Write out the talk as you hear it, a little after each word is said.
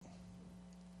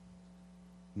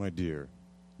My dear,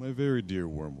 my very dear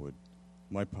Wormwood,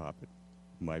 my poppet,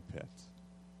 my pet.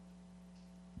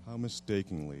 How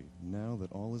mistakenly, now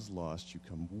that all is lost, you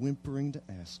come whimpering to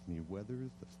ask me whether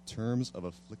the terms of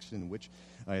affliction in which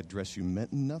I address you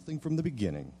meant nothing from the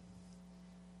beginning.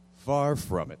 Far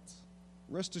from it.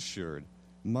 Rest assured,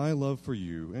 my love for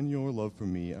you and your love for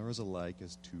me are as alike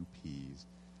as two peas.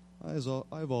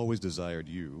 I've always desired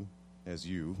you, as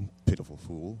you, pitiful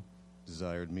fool,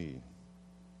 desired me.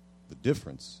 The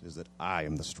difference is that I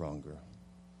am the stronger.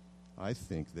 I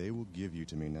think they will give you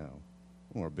to me now,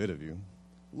 or a bit of you.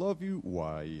 Love you?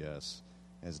 Why, yes.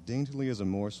 As daintily as a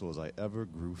morsel as I ever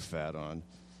grew fat on.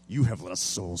 You have let a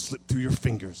soul slip through your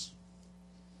fingers.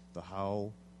 The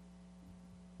howl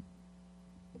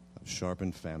of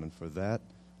sharpened famine, for that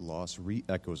loss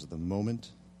re-echoes at the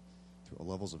moment through all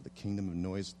levels of the kingdom of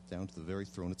noise down to the very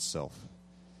throne itself.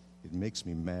 It makes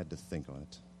me mad to think on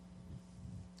it.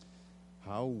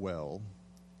 How well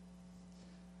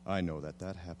I know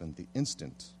that happened the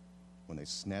instant when they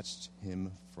snatched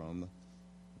him from.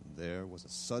 There was a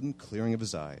sudden clearing of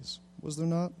his eyes, was there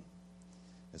not?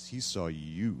 As he saw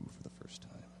you for the first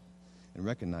time and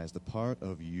recognized the part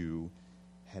of you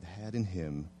had in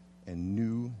him and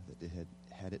knew that it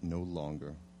had it no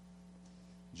longer.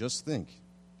 Just think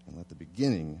and let the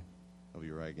beginning of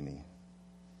your agony,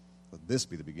 let this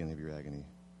be the beginning of your agony,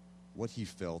 what he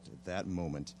felt at that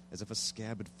moment, as if a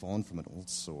scab had fallen from an old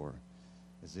sore,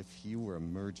 as if he were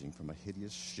emerging from a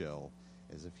hideous shell,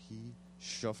 as if he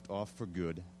shuffled off for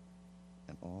good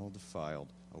and all defiled,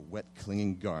 a wet,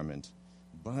 clinging garment.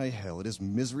 By hell, it is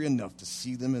misery enough to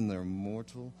see them in their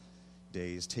mortal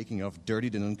days taking off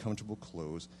dirtied and uncomfortable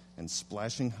clothes and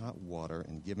splashing hot water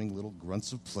and giving little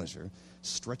grunts of pleasure,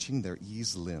 stretching their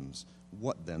eased limbs.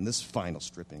 What then, this final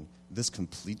stripping, this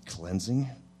complete cleansing?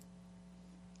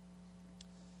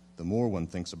 The more one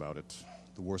thinks about it,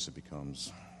 the worse it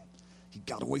becomes. He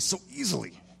got away so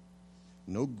easily.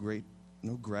 No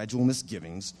gradual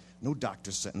misgivings, no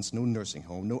doctor's sentence, no nursing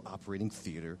home, no operating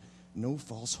theater, no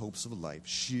false hopes of life,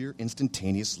 sheer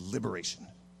instantaneous liberation.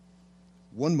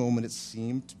 One moment it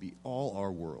seemed to be all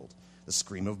our world, the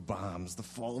scream of bombs, the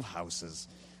fall of houses,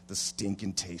 the stink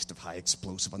and taste of high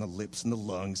explosive on the lips and the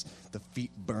lungs, the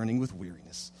feet burning with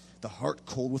weariness, the heart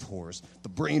cold with horrors, the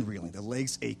brain reeling, the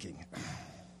legs aching.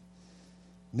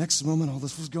 Next moment, all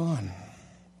this was gone.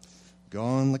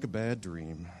 Gone like a bad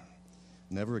dream,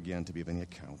 never again to be of any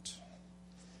account.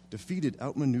 Defeated,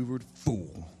 outmaneuvered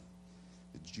fool.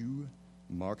 Did you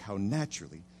mark how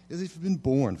naturally, as if you'd been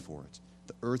born for it,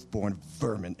 the earth-born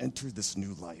vermin entered this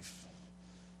new life?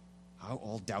 How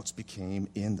all doubts became,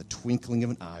 in the twinkling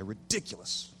of an eye,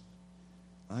 ridiculous.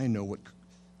 I know what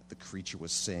the creature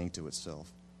was saying to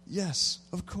itself. Yes,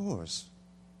 of course.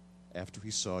 After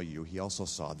he saw you, he also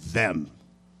saw them.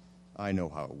 I know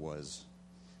how it was.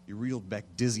 He reeled back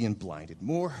dizzy and blinded,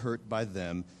 more hurt by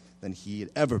them than he had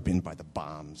ever been by the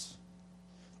bombs.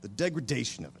 The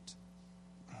degradation of it.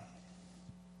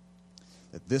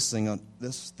 That this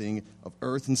thing of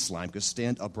earth and slime could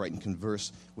stand upright and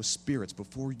converse with spirits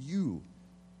before you.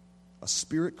 A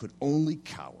spirit could only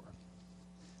cower.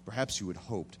 Perhaps you had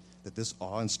hoped that this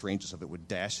awe and strangeness of it would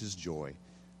dash his joy,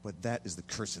 but that is the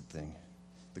cursed thing.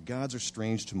 The gods are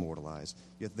strange to mortalize,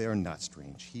 yet they are not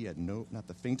strange. He had not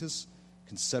the faintest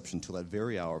conception till that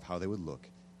very hour of how they would look.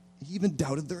 He even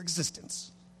doubted their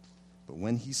existence. But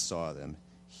when he saw them,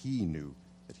 he knew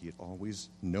that he had always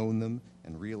known them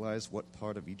and realized what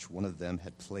part of each one of them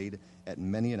had played at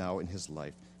many an hour in his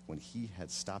life when he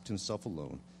had stopped himself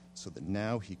alone, so that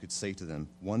now he could say to them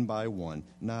one by one,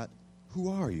 not, "Who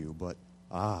are you?" but,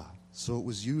 "Ah, so it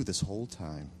was you this whole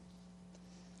time."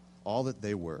 All that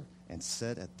they were and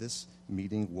said at this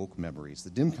meeting woke memories, the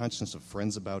dim consciousness of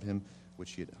friends about him,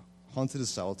 which he had haunted his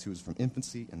solitudes from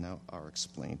infancy and now are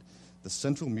explained. The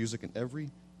central music and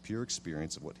every pure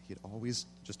experience of what he had always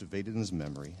just evaded in his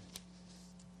memory,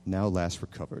 now last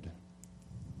recovered.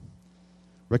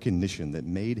 Recognition that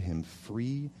made him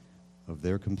free of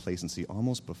their complacency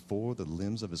almost before the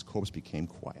limbs of his corpse became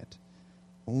quiet.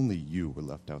 Only you were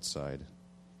left outside.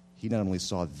 He not only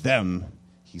saw them,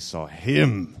 he saw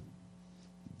him.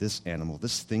 This animal,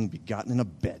 this thing begotten in a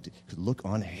bed, could look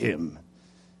on him.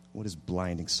 What is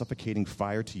blinding, suffocating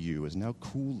fire to you is now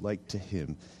cool light to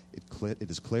him. It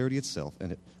is clarity itself,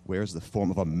 and it wears the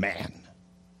form of a man.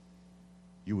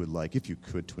 You would like, if you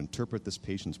could, to interpret this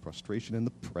patient's prostration in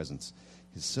the presence,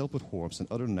 his self-abhorrence and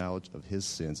utter knowledge of his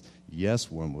sins.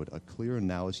 Yes, Wormwood, a clearer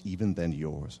knowledge even than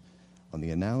yours. On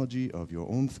the analogy of your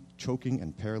own choking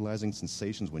and paralyzing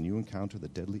sensations when you encounter the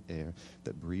deadly air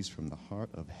that breathes from the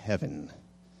heart of heaven.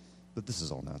 But this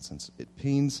is all nonsense. It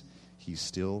pains he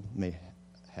still may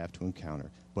have to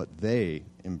encounter. But they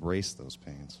embraced those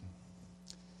pains.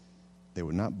 They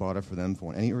would not barter for them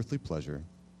for any earthly pleasure,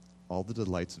 all the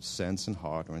delights of sense and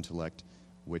heart or intellect,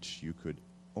 which you could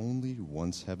only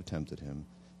once have tempted him.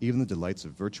 Even the delights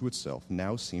of virtue itself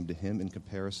now seemed to him in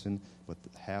comparison but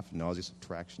the half-nauseous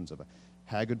attractions of a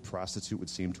haggard prostitute would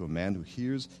seem to a man who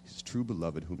hears his true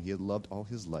beloved, whom he had loved all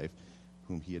his life,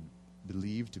 whom he had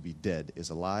believed to be dead, is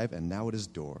alive and now at his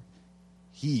door.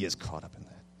 He is caught up in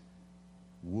that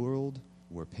world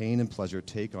where pain and pleasure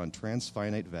take on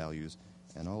transfinite values,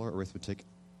 and all our arithmetic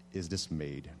is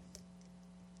dismayed.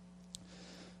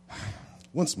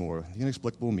 Once more, the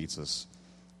inexplicable meets us.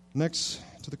 Next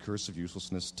to the curse of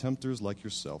uselessness, tempters like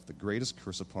yourself, the greatest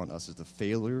curse upon us is the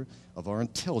failure of our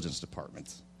intelligence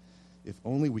department. If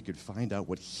only we could find out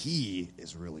what he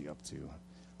is really up to.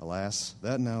 Alas,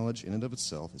 that knowledge in and of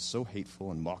itself is so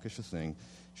hateful and mawkish a thing,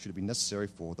 should it be necessary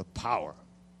for the power.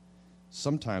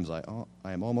 Sometimes I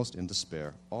am almost in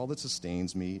despair. All that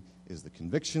sustains me is the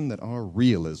conviction that our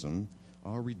realism,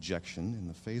 our rejection in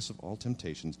the face of all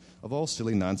temptations, of all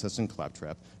silly nonsense and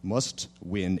claptrap, must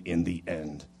win in the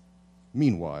end.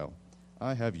 Meanwhile,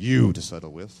 I have you to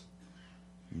settle with.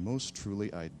 Most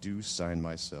truly I do sign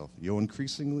myself, your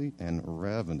increasingly and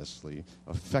ravenously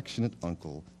affectionate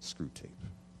uncle, Screwtape.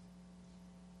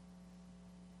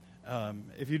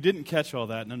 If you didn't catch all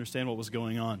that and understand what was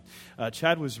going on,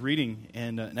 Chad was reading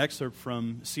an excerpt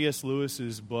from C.S.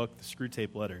 Lewis's book, The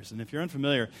Screwtape Letters. And if you're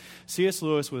unfamiliar, C.S.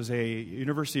 Lewis was a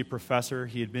university professor.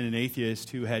 He had been an atheist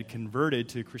who had converted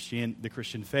to the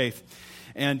Christian faith.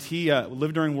 And he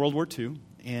lived during World War II.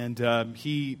 And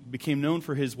he became known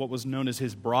for what was known as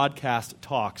his broadcast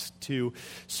talks to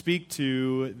speak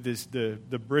to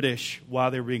the British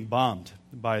while they were being bombed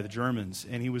by the Germans.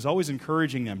 And he was always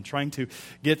encouraging them, trying to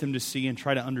get them to see and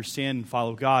try to understand and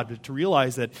follow God, but to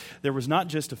realize that there was not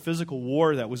just a physical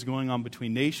war that was going on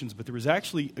between nations, but there was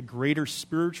actually a greater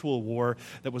spiritual war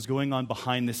that was going on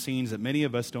behind the scenes that many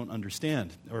of us don't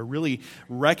understand or really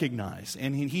recognize.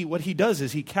 And what he does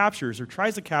is he captures or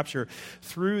tries to capture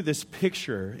through this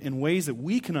picture in ways that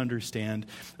we can understand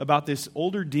about this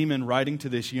older demon writing to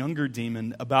this younger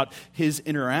demon about his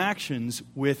interactions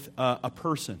with a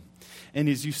person. And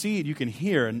as you see it, you can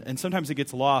hear, and sometimes it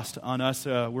gets lost on us.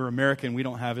 We're American. We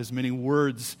don't have as many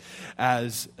words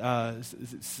as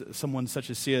someone such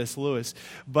as C.S. Lewis.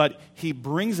 But he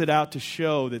brings it out to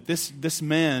show that this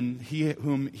man,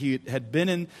 whom he had been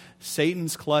in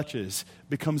Satan's clutches,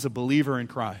 becomes a believer in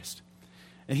Christ.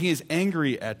 And he is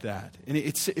angry at that. And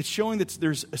it's showing that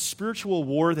there's a spiritual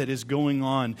war that is going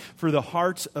on for the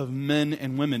hearts of men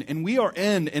and women. And we are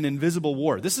in an invisible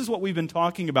war. This is what we've been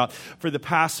talking about for the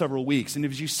past several weeks. And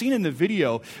as you've seen in the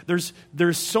video,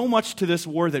 there's so much to this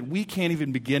war that we can't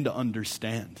even begin to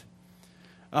understand.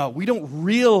 We don't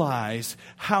realize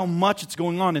how much it's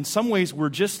going on. In some ways, we're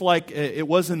just like it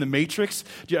was in The Matrix.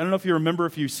 I don't know if you remember,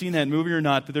 if you've seen that movie or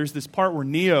not, but there's this part where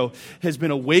Neo has been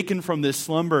awakened from this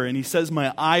slumber, and he says,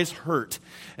 "My eyes hurt."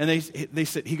 And they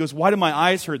said, he goes, "Why do my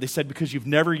eyes hurt?" They said, "Because you've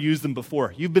never used them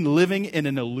before. You've been living in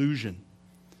an illusion."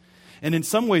 And in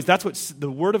some ways, that's what the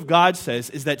Word of God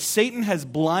says, is that Satan has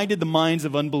blinded the minds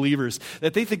of unbelievers,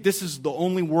 that they think this is the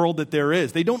only world that there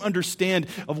is. They don't understand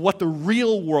of what the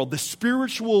real world, the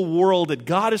spiritual world that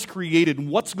God has created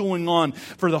and what's going on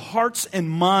for the hearts and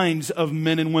minds of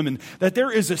men and women. That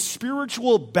there is a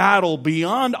spiritual battle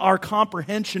beyond our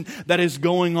comprehension that is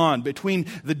going on between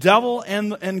the devil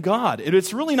and God. And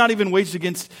it's really not even waged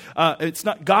against,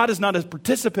 God is not a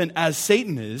participant as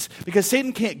Satan is, because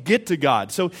Satan can't get to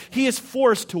God. So he is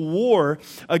forced to war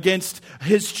against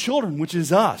his children, which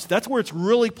is us. That's where it's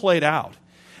really played out.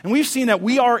 And we've seen that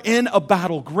we are in a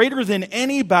battle greater than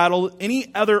any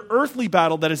other earthly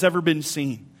battle that has ever been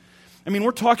seen. I mean,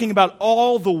 we're talking about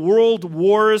all the world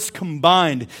wars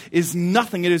combined is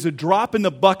nothing. It is a drop in the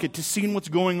bucket to seeing what's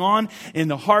going on in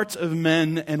the hearts of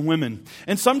men and women.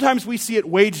 And sometimes we see it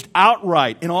waged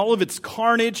outright in all of its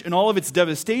carnage and all of its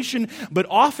devastation, but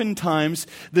oftentimes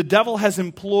the devil has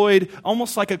employed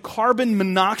almost like a carbon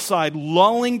monoxide,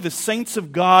 lulling the saints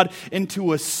of God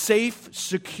into a safe,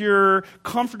 secure,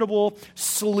 comfortable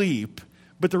sleep.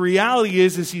 But the reality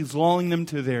is he's lulling them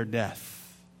to their death.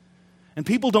 And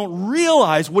people don't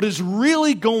realize what is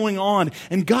really going on.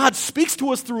 And God speaks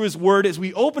to us through His Word as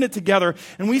we open it together,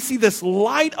 and we see this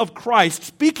light of Christ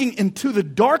speaking into the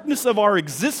darkness of our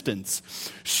existence,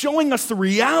 showing us the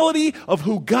reality of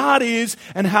who God is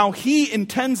and how He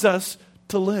intends us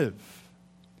to live.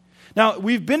 Now,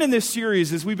 we've been in this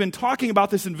series as we've been talking about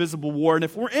this invisible war, and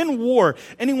if we're in war,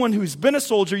 anyone who's been a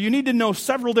soldier, you need to know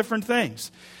several different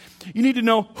things. You need to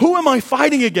know, who am I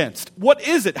fighting against? What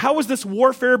is it? How is this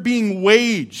warfare being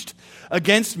waged?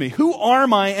 against me? Who are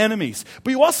my enemies?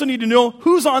 But you also need to know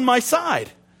who's on my side.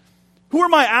 Who are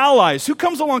my allies? Who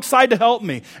comes alongside to help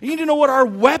me? You need to know what our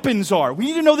weapons are. We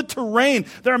need to know the terrain.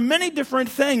 There are many different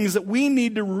things that we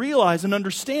need to realize and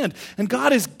understand. And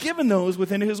God has given those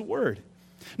within His Word.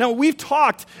 Now, we've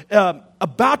talked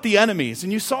about the enemies,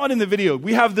 and you saw it in the video.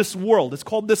 We have this world. It's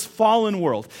called this fallen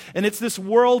world. And it's this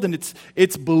world and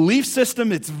its belief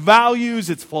system, its values,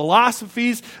 its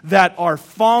philosophies that are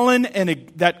fallen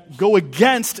and that go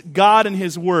against God and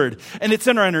His Word. And it's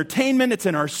in our entertainment. It's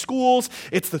in our schools.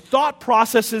 It's the thought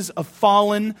processes of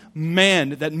fallen man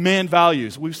that man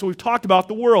values. So we've talked about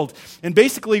the world. And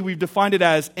basically, we've defined it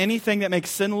as anything that makes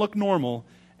sin look normal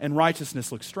and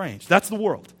righteousness look strange. That's the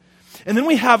world. And then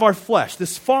we have our flesh,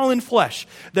 this fallen flesh,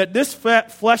 that this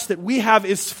flesh that we have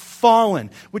is fallen,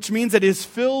 which means that it is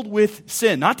filled with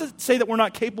sin. Not to say that we're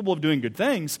not capable of doing good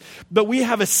things, but we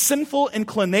have a sinful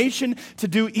inclination to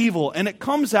do evil, and it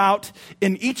comes out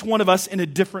in each one of us in a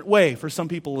different way. For some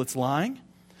people, it's lying.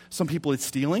 Some people it's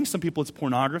stealing. Some people it's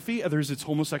pornography. Others it's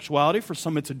homosexuality. For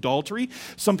some it's adultery.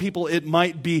 Some people it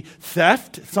might be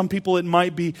theft. Some people it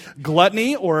might be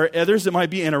gluttony, or others it might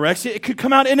be anorexia. It could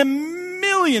come out in a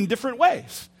million different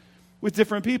ways with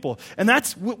different people. And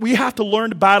that's what we have to learn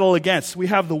to battle against. We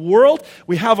have the world,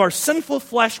 we have our sinful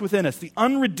flesh within us, the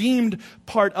unredeemed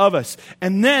part of us.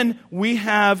 And then we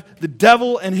have the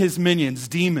devil and his minions,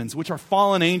 demons, which are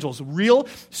fallen angels, real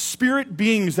spirit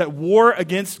beings that war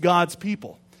against God's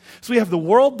people. So we have the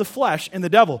world, the flesh, and the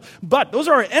devil. But those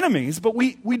are our enemies, but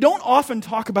we don't often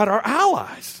talk about our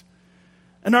allies.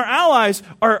 And our allies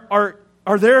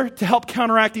are there to help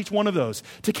counteract each one of those.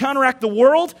 To counteract the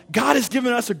world, God has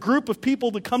given us a group of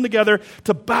people to come together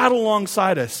to battle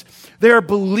alongside us. They are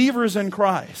believers in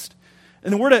Christ.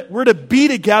 And we're to be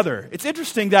together. It's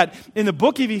interesting that in the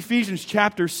book of Ephesians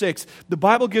chapter 6, the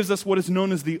Bible gives us what is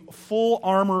known as the full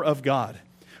armor of God.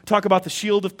 Talk about the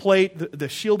shield of the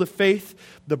shield of faith,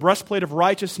 the breastplate of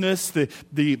righteousness,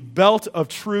 the belt of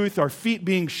truth, our feet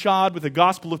being shod with the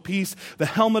gospel of peace, the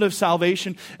helmet of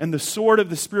salvation, and the sword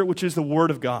of the Spirit, which is the word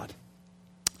of God.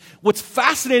 What's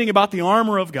fascinating about the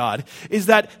armor of God is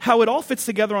that how it all fits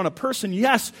together on a person,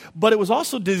 yes, but it was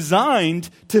also designed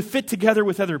to fit together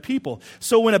with other people.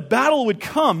 So when a battle would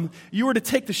come, you were to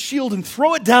take the shield and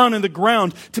throw it down in the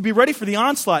ground to be ready for the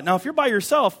onslaught. Now, if you're by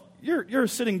yourself, you're a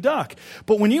sitting duck.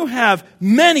 But when you have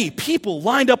many people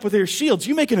lined up with their shields,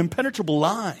 you make an impenetrable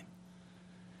line.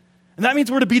 And that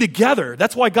means we're to be together.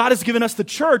 That's why God has given us the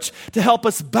church to help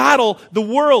us battle the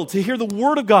world, to hear the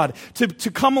word of God, to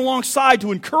come alongside,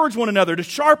 to encourage one another, to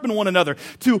sharpen one another,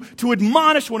 to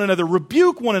admonish one another,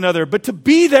 rebuke one another, but to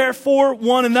be there for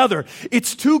one another.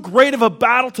 It's too great of a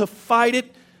battle to fight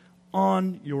it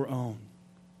on your own.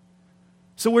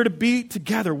 So we're to be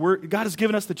together. God has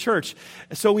given us the church.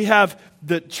 So we have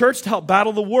the church to help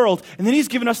battle the world. And then He's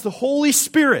given us the Holy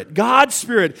Spirit, God's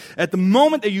Spirit. At the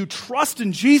moment that you trust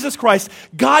in Jesus Christ,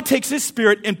 God takes His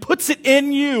Spirit and puts it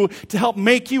in you to help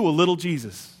make you a little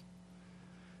Jesus.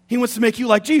 He wants to make you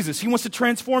like Jesus. He wants to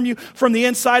transform you from the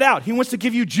inside out. He wants to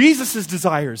give you Jesus'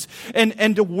 desires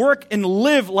and to work and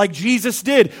live like Jesus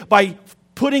did by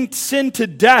putting sin to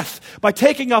death, by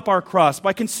taking up our cross,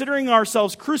 by considering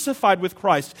ourselves crucified with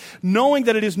Christ, knowing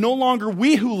that it is no longer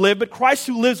we who live, but Christ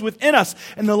who lives within us.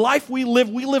 And the life we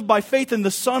live by faith in the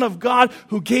Son of God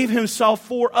who gave Himself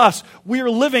for us. We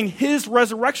are living His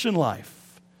resurrection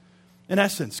life, in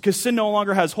essence, because sin no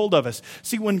longer has hold of us.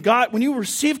 See, when you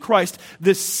receive Christ,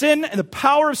 the sin and the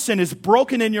power of sin is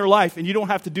broken in your life, and you don't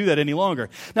have to do that any longer.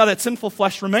 Now, that sinful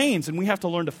flesh remains, and we have to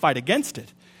learn to fight against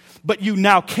it. But you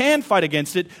now can fight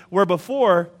against it, where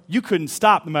before you couldn't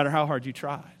stop no matter how hard you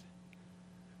tried.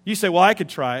 You say, well, I could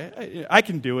try. I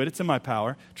can do it. It's in my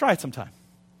power. Try it sometime.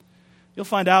 You'll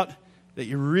find out that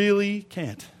you really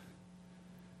can't.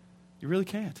 You really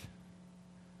can't.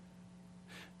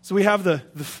 So we have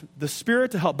the Spirit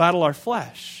to help battle our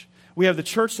flesh. We have the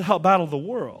church to help battle the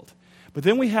world. But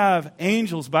then we have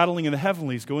angels battling in the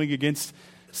heavenlies going against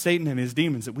Satan and his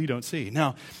demons that we don't see.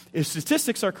 Now, if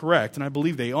statistics are correct, and I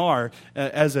believe they are,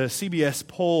 as a CBS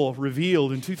poll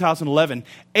revealed in 2011,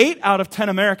 8 out of 10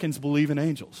 Americans believe in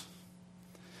angels.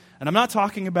 And I'm not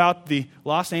talking about the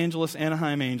Los Angeles,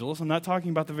 Anaheim angels. I'm not talking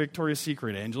about the Victoria's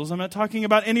Secret angels. I'm not talking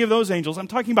about any of those angels. I'm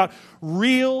talking about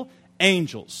real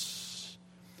angels,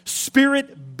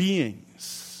 spirit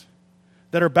beings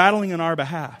that are battling on our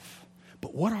behalf.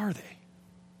 But what are they?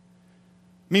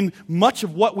 I mean, much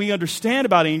of what we understand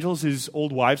about angels is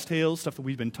old wives' tales, stuff that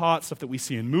we've been taught, stuff that we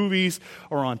see in movies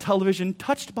or on television,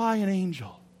 touched by an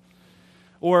angel.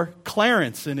 Or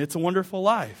Clarence in It's a Wonderful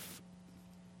Life.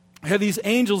 We have these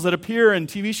angels that appear in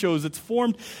TV shows that's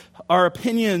formed our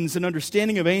opinions and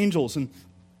understanding of angels. And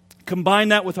combine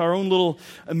that with our own little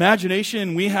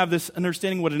imagination, we have this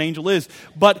understanding of what an angel is.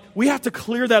 But we have to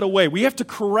clear that away. We have to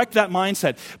correct that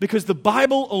mindset because the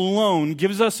Bible alone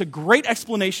gives us a great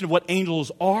explanation of what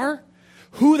angels are,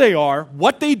 who they are,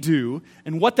 what they do,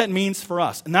 and what that means for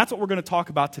us. And that's what we're going to talk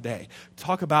about today.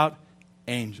 Talk about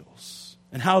angels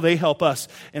and how they help us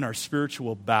in our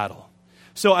spiritual battle.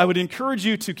 So I would encourage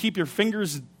you to keep your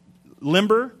fingers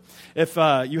limber. If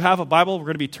you have a Bible, we're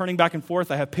going to be turning back and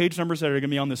forth. I have page numbers that are going to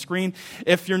be on the screen.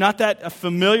 If you're not that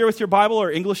familiar with your Bible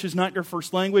or English is not your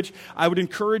first language, I would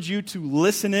encourage you to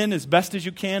listen in as best as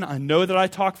you can. I know that I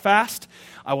talk fast.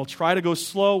 I will try to go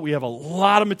slow. We have a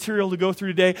lot of material to go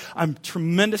through today. I'm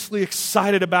tremendously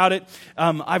excited about it.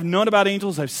 I've known about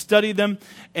angels. I've studied them.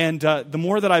 And the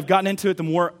more that I've gotten into it, the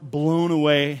more blown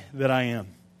away that I am.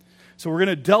 So we're going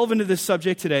to delve into this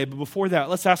subject today, but before that,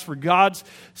 let's ask for God's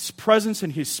presence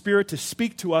and His Spirit to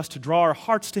speak to us, to draw our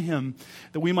hearts to Him,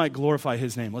 that we might glorify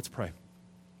His name. Let's pray.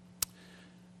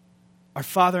 Our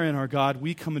Father and our God,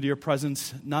 we come into your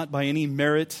presence not by any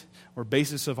merit or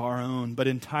basis of our own, but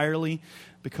entirely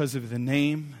because of the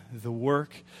name, the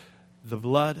work, the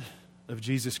blood of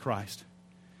Jesus Christ.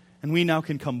 And we now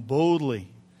can come boldly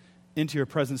into your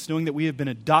presence, knowing that we have been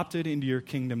adopted into your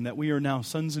kingdom, that we are now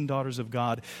sons and daughters of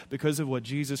God because of what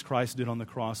Jesus Christ did on the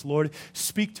cross. Lord,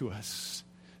 speak to us.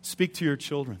 Speak to your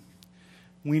children.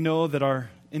 We know that our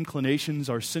inclinations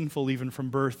are sinful even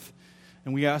from birth,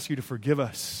 and we ask you to forgive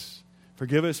us.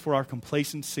 Forgive us for our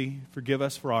complacency. Forgive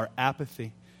us for our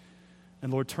apathy.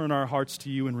 And Lord, turn our hearts to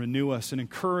you and renew us and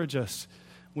encourage us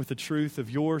with the truth of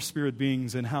your spirit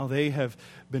beings and how they have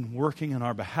been working on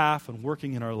our behalf and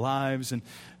working in our lives and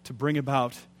to bring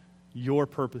about your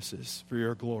purposes for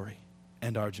your glory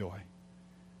and our joy.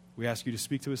 We ask you to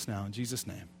speak to us now in Jesus'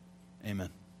 name. Amen.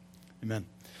 Amen.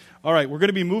 All right, we're going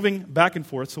to be moving back and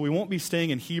forth, so we won't be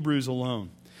staying in Hebrews alone.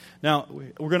 Now,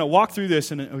 we're going to walk through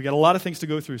this, and we've got a lot of things to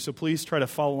go through, so please try to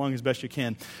follow along as best you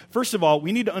can. First of all,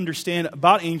 we need to understand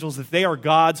about angels that they are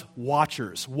God's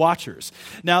watchers. Watchers.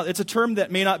 Now, it's a term that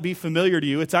may not be familiar to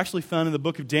you. It's actually found in the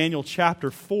book of Daniel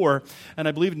chapter 4, and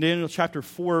I believe in Daniel chapter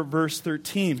 4, verse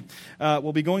 13.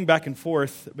 We'll be going back and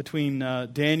forth between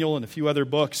Daniel and a few other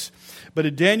books. But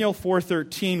in Daniel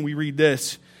 4:13, we read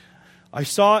this: I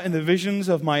saw in the visions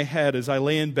of my head as I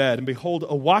lay in bed, and behold,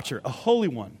 a watcher, a holy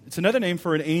one, it's another name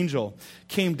for an angel,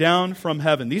 came down from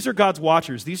heaven. These are God's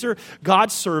watchers. These are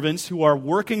God's servants who are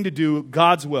working to do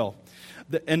God's will.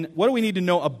 And what do we need to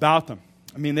know about them?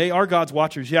 I mean, they are God's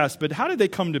watchers, yes, but how did they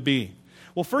come to be?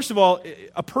 Well, first of all,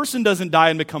 a person doesn't die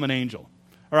and become an angel.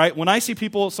 All right, when I see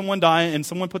someone die and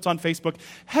someone puts on Facebook,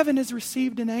 heaven has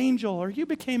received an angel, or you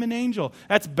became an angel,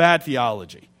 that's bad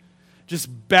theology. Just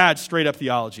bad, straight-up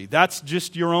theology. That's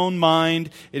just your own mind.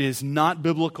 It is not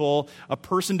biblical. A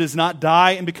person does not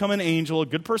die and become an angel. A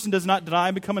good person does not die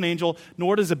and become an angel,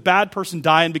 nor does a bad person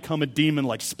die and become a demon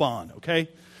like Spawn, okay?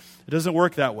 It doesn't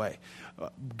work that way.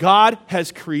 God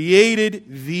has created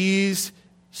these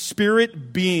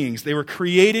spirit beings. They were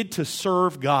created to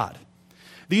serve God.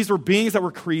 These were beings that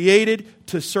were created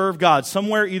to serve God,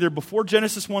 somewhere either before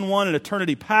Genesis 1:1 and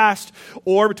eternity past,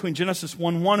 or between Genesis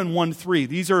 1:1 and 1:3.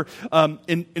 These are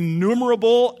an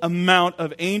innumerable amount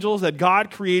of angels that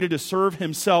God created to serve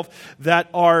Himself that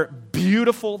are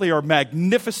beautiful, they are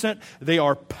magnificent, they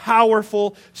are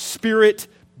powerful spirit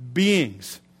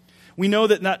beings. We know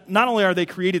that not only are they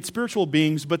created spiritual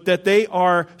beings, but that they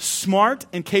are smart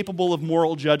and capable of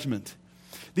moral judgment.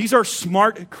 These are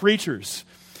smart creatures.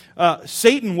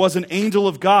 Satan was an angel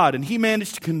of God, and he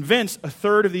managed to convince a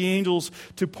third of the angels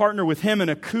to partner with him in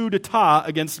a coup d'etat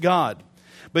against God.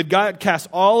 But God cast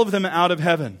all of them out of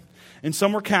heaven. And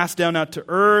some were cast down out to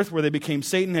earth, where they became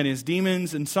Satan and his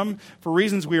demons. And some, for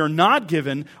reasons we are not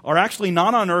given, are actually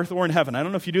not on earth or in heaven. I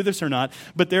don't know if you do this or not,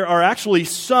 but there are actually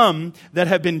some that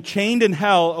have been chained in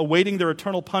hell, awaiting their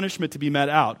eternal punishment to be met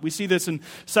out. We see this in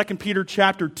 2 Peter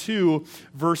chapter 2,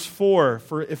 verse 4.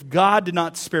 For if God did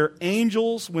not spare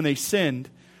angels when they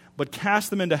sinned, but cast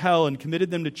them into hell and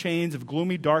committed them to chains of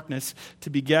gloomy darkness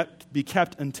to be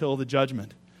kept until the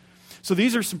judgment. So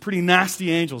these are some pretty nasty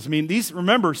angels. I mean,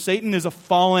 remember, Satan is a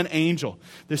fallen angel,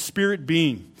 the spirit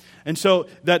being. And so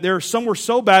that some were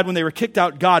so bad when they were kicked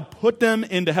out, God put them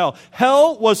into hell.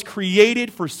 Hell was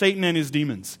created for Satan and his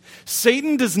demons.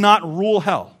 Satan does not rule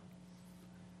hell.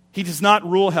 He does not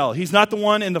rule hell. He's not the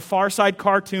one in the Far Side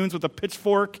cartoons with a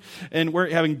pitchfork and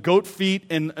we're having goat feet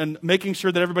and making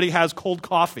sure that everybody has cold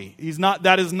coffee.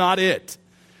 That is not it.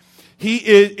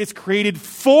 It's created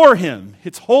for him.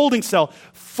 It's holding cell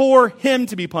for him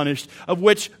to be punished, of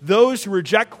which those who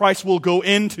reject Christ will go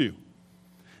into.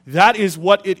 That is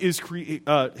what it is.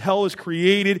 Hell is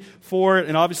created for,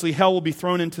 and obviously hell will be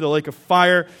thrown into the lake of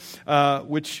fire,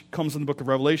 which comes in the book of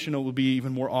Revelation. It will be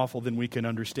even more awful than we can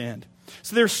understand.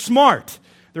 So they're smart.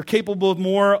 They're capable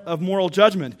of moral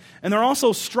judgment, and they're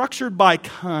also structured by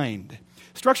kind.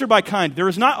 Structured by kind. There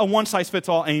is not a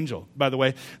one-size-fits-all angel, by the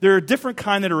way. There are different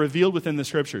kind that are revealed within the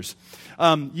Scriptures.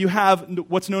 You have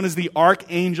what's known as the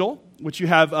archangel, which you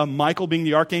have Michael being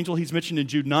the archangel. He's mentioned in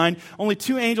Jude 9. Only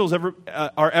two angels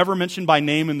are ever mentioned by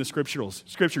name in the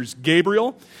Scriptures,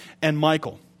 Gabriel and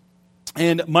Michael.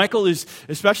 And Michael is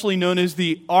especially known as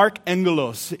the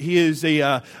Archangelos. He is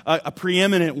a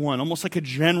preeminent one, almost like a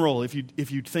general, if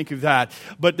you think of that.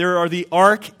 But there are the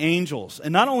archangels.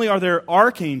 And not only are there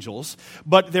archangels,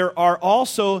 but there are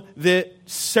also the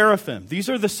seraphim. These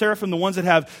are the seraphim, the ones that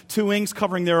have two wings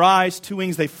covering their eyes, two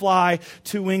wings they fly,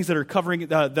 two wings that are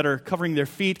covering their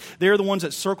feet. They're the ones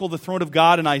that circle the throne of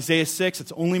God in Isaiah 6.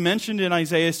 It's only mentioned in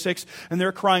Isaiah 6. And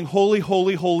they're crying, "Holy,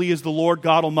 holy, holy is the Lord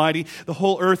God Almighty. The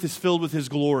whole earth is filled with His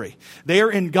glory." They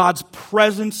are in God's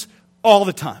presence all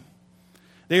the time.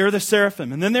 They are the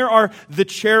seraphim. And then there are the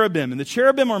cherubim. And the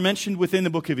cherubim are mentioned within the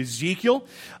book of Ezekiel.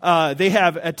 They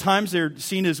have, at times, they're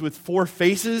seen as with four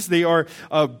faces. They are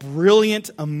brilliant,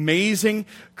 amazing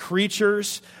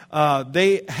creatures.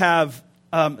 They have,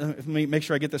 let me make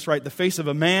sure I get this right, the face of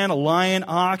a man, a lion,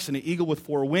 ox, and an eagle with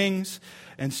four wings,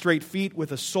 and straight feet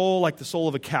with a sole like the sole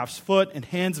of a calf's foot, and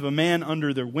hands of a man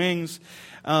under their wings.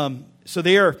 So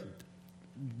they are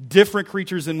different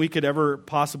creatures than we could ever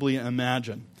possibly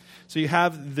imagine. So you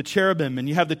have the cherubim, and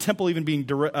you have the temple even being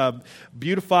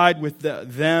beautified with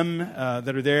them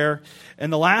that are there.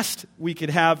 And the last we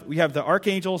have the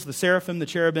archangels, the seraphim, the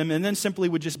cherubim, and then simply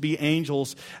would just be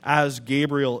angels as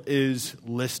Gabriel is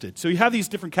listed. So you have these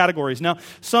different categories. Now,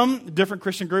 some different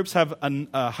Christian groups have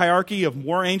a hierarchy of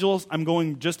more angels. I'm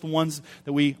going just the ones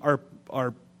that we are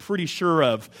pretty sure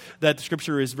of, that the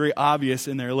Scripture is very obvious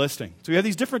in their listing. So we have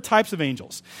these different types of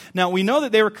angels. Now, we know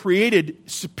that they were created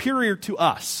superior to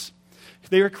us.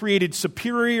 They are created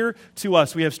superior to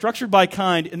us. We have structured by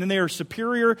kind, and then they are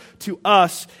superior to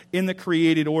us in the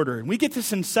created order. And we get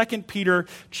this in 2 Peter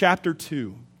chapter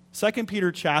 2. 2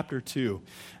 Peter chapter 2.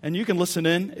 And you can listen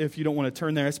in if you don't want to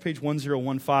turn there. It's page 1015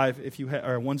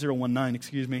 or 1019,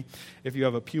 excuse me, if you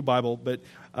have a Pew Bible. But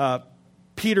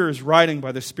Peter is writing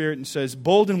by the Spirit and says,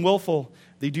 "Bold and willful,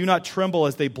 they do not tremble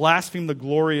as they blaspheme the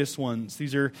glorious ones."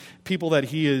 These are people that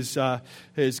he is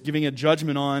giving a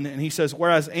judgment on. And he says,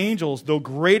 "Whereas angels, though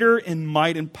greater in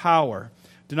might and power,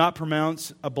 do not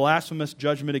pronounce a blasphemous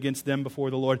judgment against them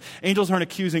before the Lord." Angels aren't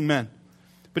accusing men.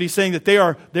 But he's saying that they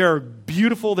are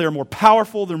beautiful, they are more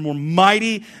powerful, they're more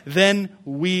mighty than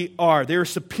we are. They are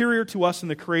superior to us in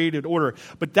the created order.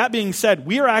 But that being said,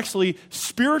 we are actually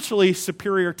spiritually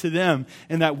superior to them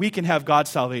in that we can have God's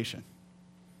salvation.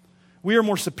 We are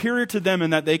more superior to them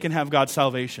in that they can have God's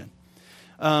salvation.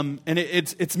 And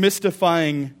it's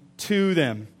mystifying to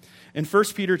them. In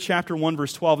 1 Peter chapter 1,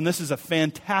 verse 12, and this is a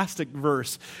fantastic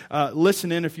verse.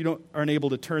 Listen in if you aren't able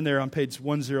to turn there on page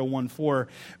 1014.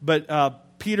 But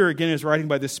Peter, again, is writing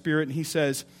by the Spirit, and he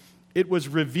says, "It was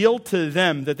revealed to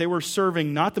them that they were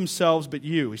serving not themselves but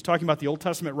you." He's talking about the Old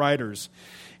Testament writers.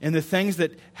 "And the things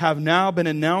that have now been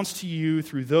announced to you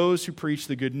through those who preach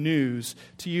the good news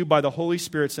to you by the Holy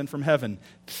Spirit sent from heaven,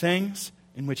 things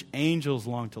in which angels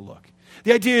long to look."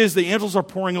 The idea is the angels are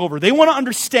pouring over. They want to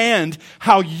understand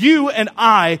how you and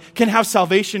I can have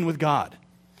salvation with God.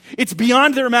 It's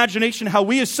beyond their imagination how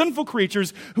we as sinful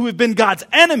creatures who have been God's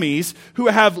enemies, who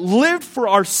have lived for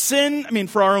our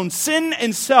own sin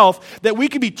and self, that we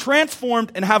can be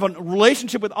transformed and have a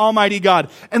relationship with Almighty God.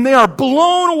 And they are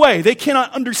blown away. They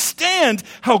cannot understand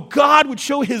how God would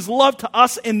show His love to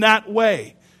us in that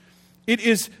way. It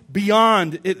is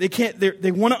beyond.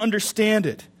 They want to understand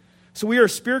it. So we are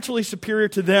spiritually superior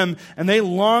to them, and they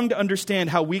long to understand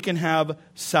how we can have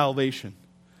salvation.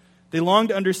 They long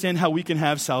to understand how we can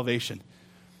have salvation.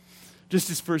 Just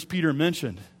as 1 Peter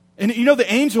mentioned. And you know, the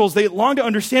angels, they long to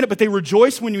understand it, but they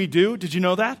rejoice when we do. Did you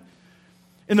know that?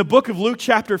 In the book of Luke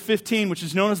chapter 15, which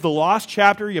is known as the lost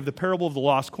chapter, you have the parable of the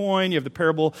lost coin, you have the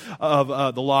parable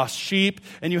of the lost sheep,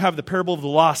 and you have the parable of the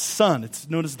lost son. It's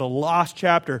known as the lost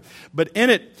chapter. But in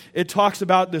it, it talks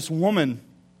about this woman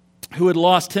who had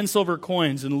lost 10 silver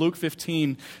coins in Luke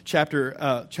 15,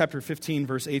 chapter 15,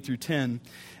 verse 8 through 10.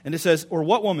 And it says, "Or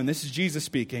what woman," this is Jesus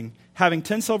speaking, "having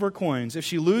 10 silver coins, if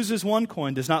she loses one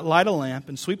coin, does not light a lamp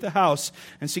and sweep the house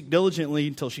and seek diligently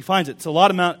until she finds it?" It's a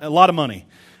lot of money.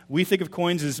 We think of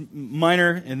coins as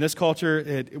minor. In this culture,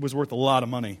 it was worth a lot of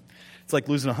money. It's like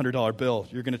losing a $100 bill.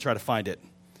 You're going to try to find it.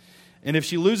 "And if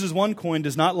she loses one coin,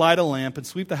 does not light a lamp and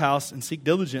sweep the house and seek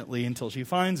diligently until she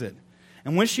finds it.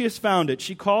 And when she has found it,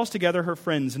 she calls together her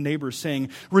friends and neighbors, saying,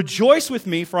 "Rejoice with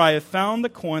me, for I have found the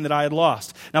coin that I had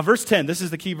lost." Now, verse 10, this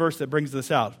is the key verse that brings this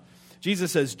out.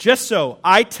 Jesus says, "Just so,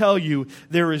 I tell you,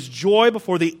 there is joy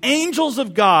before the angels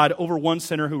of God over one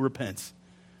sinner who repents."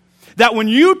 That when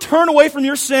you turn away from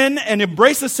your sin and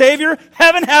embrace the Savior,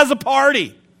 heaven has a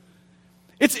party.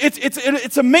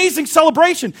 It's amazing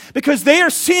celebration because they are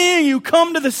seeing you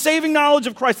come to the saving knowledge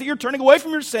of Christ, that you're turning away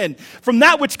from your sin, from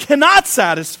that which cannot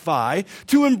satisfy,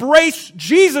 to embrace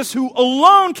Jesus who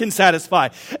alone can satisfy.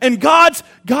 And God's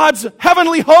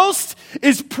heavenly host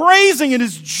is praising and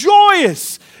is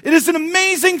joyous. It is an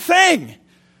amazing thing.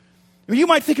 You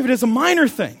might think of it as a minor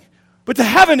thing. But to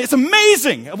heaven, it's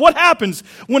amazing of what happens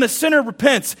when a sinner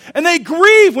repents. And they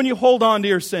grieve when you hold on to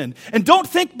your sin. And don't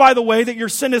think, by the way, that your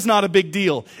sin is not a big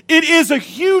deal. It is a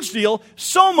huge deal,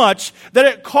 so much that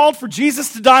it called for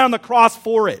Jesus to die on the cross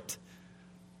for it.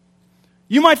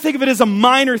 You might think of it as a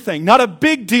minor thing, not a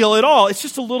big deal at all. It's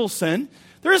just a little sin.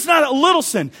 There is not a little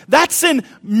sin. That sin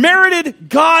merited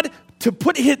God to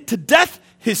put to death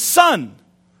His Son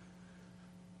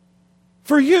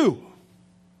for you.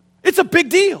 It's a big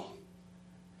deal.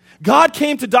 God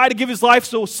came to die to give His life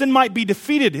so sin might be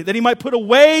defeated, that He might put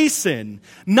away sin,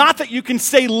 not that you can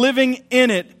stay living in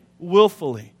it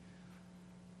willfully.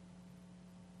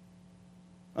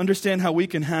 Understand how we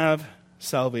can have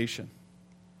salvation.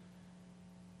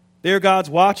 They are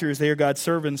God's watchers, they are God's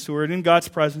servants who are in God's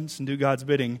presence and do God's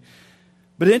bidding.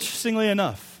 But interestingly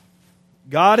enough,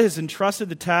 God has entrusted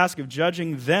the task of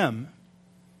judging them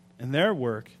and their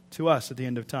work to us at the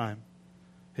end of time,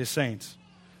 His saints.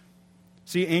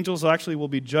 See, angels actually will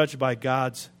be judged by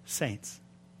God's saints.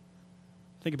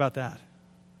 Think about that.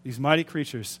 These mighty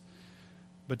creatures.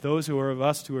 But those who are of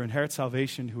us who inherit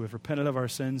salvation, who have repented of our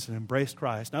sins and embraced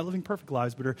Christ, not living perfect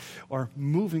lives, but are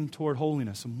moving toward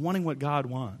holiness and wanting what God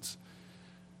wants.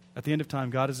 At the end of time,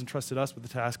 God has entrusted us with the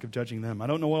task of judging them. I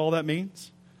don't know what all that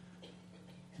means,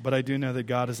 but I do know that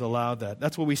God has allowed that.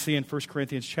 That's what we see in 1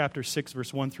 Corinthians chapter 6,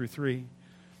 verse 1 through 3.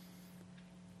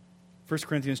 1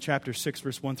 Corinthians chapter 6,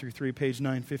 verse 1 through 3, page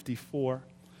 954,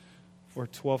 or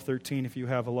 1213 if you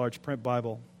have a large print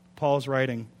Bible. Paul's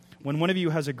writing, "When one of you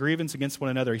has a grievance against one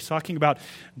another," he's talking about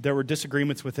there were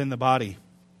disagreements within the body,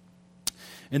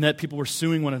 and that people were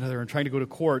suing one another and trying to go to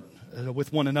court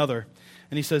with one another.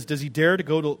 And he says, "Does he dare to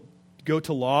go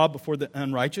to law before the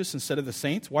unrighteous instead of the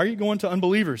saints? Why are you going to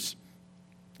unbelievers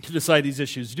to decide these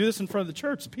issues? Do this in front of the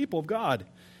church, the people of God.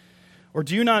 Or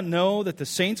do you not know that the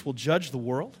saints will judge the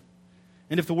world?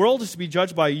 And if the world is to be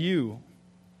judged by you,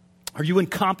 are you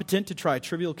incompetent to try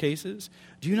trivial cases?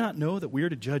 Do you not know that we are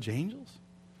to judge angels?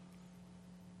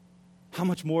 How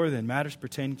much more than matters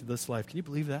pertaining to this life?" Can you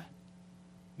believe that?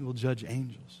 We will judge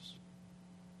angels.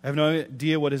 I have no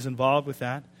idea what is involved with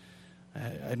that.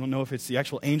 I don't know if it's the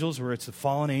actual angels or it's the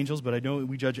fallen angels, but I know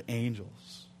we judge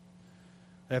angels.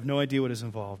 I have no idea what is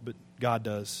involved, but God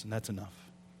does, and that's enough.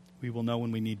 We will know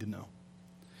when we need to know.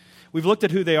 We've looked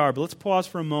at who they are, but let's pause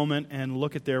for a moment and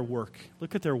look at their work.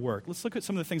 Look at their work. Let's look at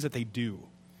some of the things that they do.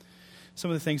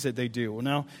 Some of the things that they do. Well,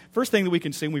 now, first thing that we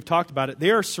can see, and we've talked about it,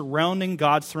 they are surrounding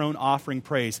God's throne offering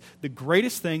praise. The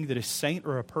greatest thing that a saint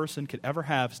or a person could ever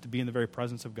have is to be in the very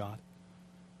presence of God.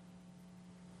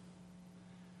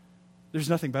 There's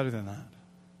nothing better than that.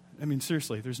 I mean,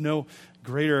 seriously, there's no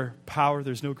greater power.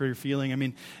 There's no greater feeling. I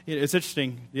mean, it's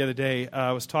interesting. The other day,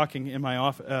 I was talking in my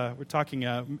office.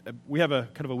 We have a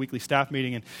kind of a weekly staff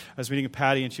meeting, and I was meeting with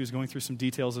Patty, and she was going through some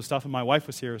details of stuff, and my wife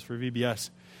was here. It was for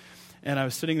VBS. And I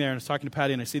was sitting there, and I was talking to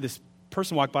Patty, and I see this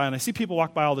person walk by, and I see people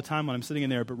walk by all the time when I'm sitting in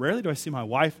there, but rarely do I see my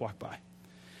wife walk by.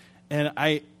 And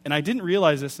I didn't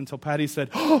realize this until Patty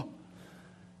said, "Oh!"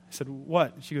 I said,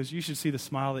 "What?" She goes, "You should see the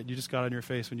smile that you just got on your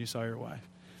face when you saw your wife."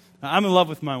 Now, I'm in love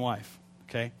with my wife,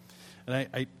 okay?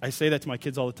 And I say that to my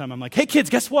kids all the time. I'm like, "Hey, kids,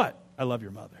 guess what? I love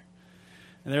your mother."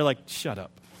 And they're like, "Shut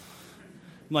up."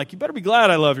 I'm like, "You better be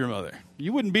glad I love your mother.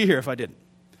 You wouldn't be here if I didn't."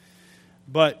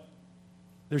 But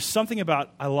there's something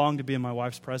about I long to be in my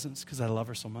wife's presence because I love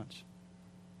her so much.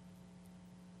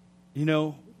 You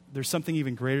know, there's something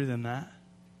even greater than that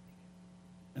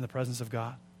in the presence of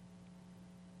God.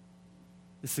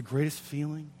 It's the greatest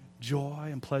feeling, joy,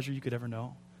 and pleasure you could ever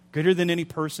know. Greater than any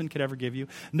person could ever give you.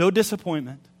 No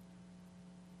disappointment.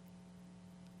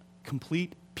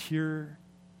 Complete, pure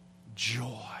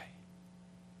joy.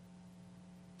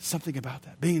 Something about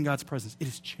that. Being in God's presence, it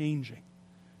is changing.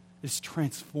 It's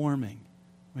transforming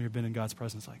when you've been in God's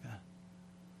presence like that.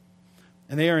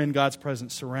 And they are in God's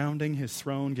presence, surrounding His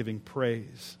throne, giving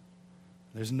praise.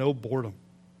 There's no boredom.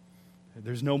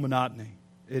 There's no monotony.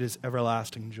 It is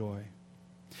everlasting joy.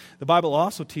 The Bible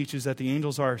also teaches that the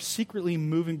angels are secretly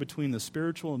moving between the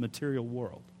spiritual and material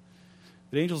world.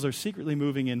 that angels are secretly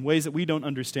moving in ways that we don't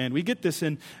understand. We get this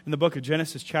in the book of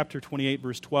Genesis chapter 28,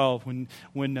 verse 12,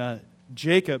 when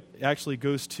Jacob actually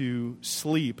goes to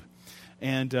sleep,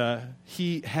 and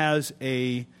he has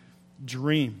a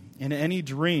dream. And he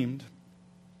dreamed,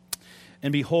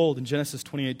 and behold, in Genesis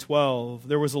 28:12,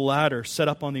 there was a ladder set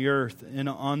up on the earth, and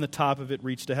on the top of it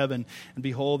reached to heaven. And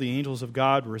behold, the angels of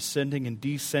God were ascending and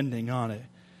descending on it.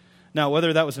 Now,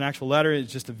 whether that was an actual ladder,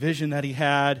 it's just a vision that he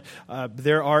had.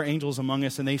 There are angels among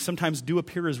us, and they sometimes do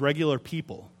appear as regular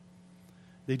people.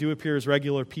 They do appear as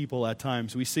regular people at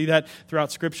times. We see that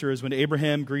throughout Scripture, as when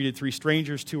Abraham greeted 3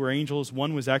 strangers, 2 were angels.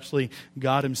 One was actually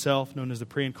God himself, known as the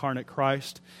pre-incarnate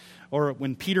Christ. Or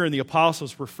when Peter and the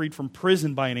apostles were freed from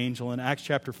prison by an angel in Acts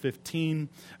chapter 5,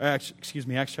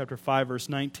 verse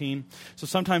 19. So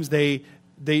sometimes they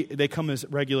come as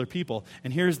regular people.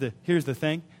 And here's the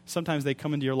thing. Sometimes they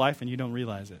come into your life and you don't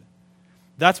realize it.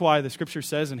 That's why the Scripture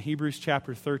says in Hebrews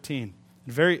chapter 13,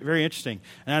 very, very interesting.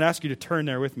 And I'd ask you to turn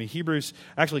there with me.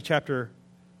 Chapter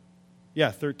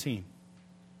 13.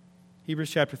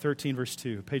 Hebrews chapter 13, verse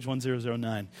 2, page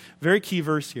 1009. Very key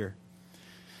verse here.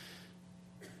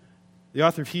 The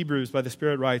author of Hebrews, by the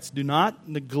Spirit, writes, "Do not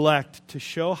neglect to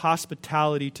show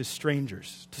hospitality to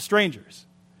strangers." To strangers.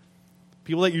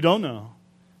 People that you don't know.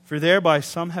 "For thereby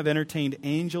some have entertained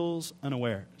angels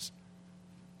unawares."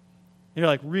 And you're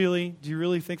like, really? Do you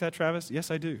really think that, Travis?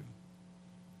 Yes, I do.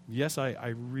 Yes, I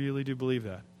really do believe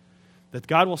that. That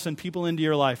God will send people into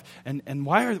your life. And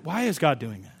why is God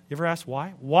doing that? You ever ask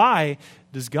why? Why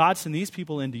does God send these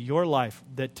people into your life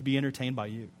to be entertained by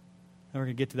you? And we're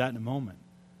going to get to that in a moment.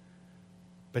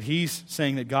 But he's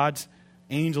saying that God's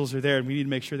angels are there, and we need to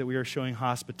make sure that we are showing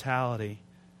hospitality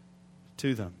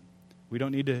to them. We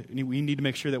need to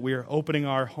make sure that we are opening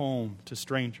our home to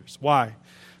strangers. Why?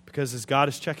 Because as God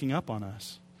is checking up on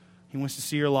us, he wants to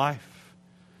see your life.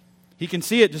 He can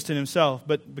see it just in himself,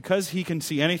 but because he can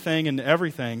see anything and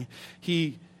everything,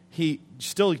 he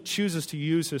still chooses to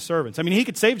use his servants. I mean, he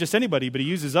could save just anybody, but he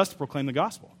uses us to proclaim the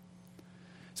gospel.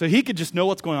 So he could just know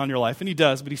what's going on in your life, and he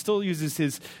does, but he still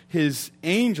uses his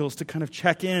angels to kind of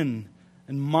check in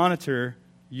and monitor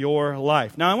your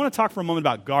life. Now, I want to talk for a moment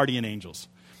about guardian angels.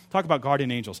 Talk about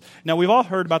guardian angels. Now, we've all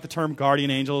heard about the term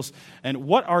guardian angels, and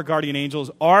what are guardian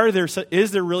angels?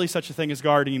 Is there really such a thing as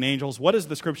guardian angels? What does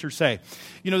the Scripture say?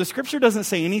 You know, the Scripture doesn't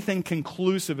say anything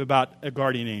conclusive about a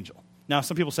guardian angel. Now,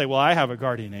 some people say, well, I have a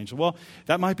guardian angel. Well,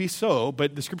 that might be so,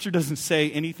 but the Scripture doesn't say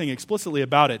anything explicitly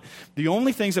about it. The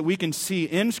only things that we can see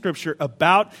in Scripture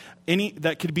about any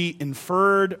that could be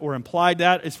inferred or implied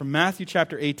that is from Matthew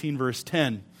chapter 18, verse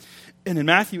 10. And in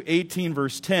Matthew 18,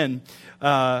 verse 10,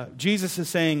 Jesus is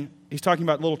saying, he's talking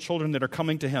about little children that are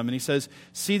coming to him, and he says,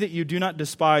 "See that you do not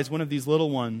despise one of these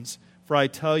little ones, for I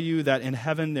tell you that in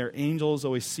heaven their angels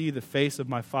always see the face of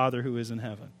my Father who is in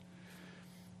heaven."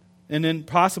 And then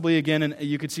possibly again, and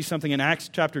you could see something in Acts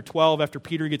chapter 12, after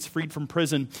Peter gets freed from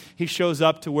prison, he shows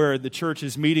up to where the church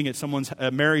is meeting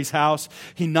at Mary's house.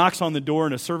 He knocks on the door,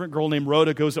 and a servant girl named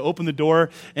Rhoda goes to open the door,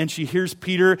 and she hears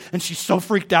Peter, and she's so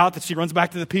freaked out that she runs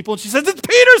back to the people, and she says, "It's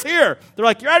Peter's here!" They're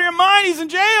like, "You're out of your mind, he's in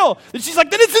jail!" And she's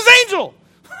like, "Then it's his angel!"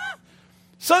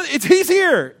 So he's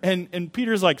here. And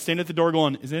Peter's like standing at the door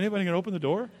going, "Is anybody going to open the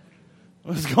door?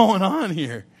 What's going on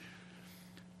here?"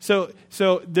 So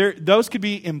those could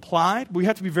be implied. We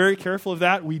have to be very careful of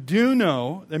that. We do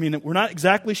know, we're not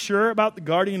exactly sure about the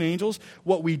guardian angels.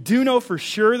 What we do know for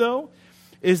sure, though,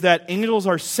 is that angels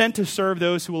are sent to serve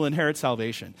those who will inherit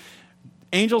salvation.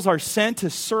 Angels are sent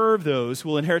to serve those who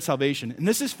will inherit salvation. And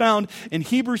this is found in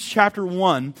Hebrews chapter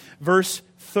 1, verse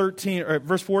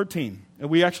 14.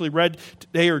 We actually read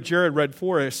today, or Jared read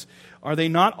for us. "Are they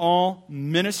not all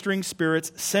ministering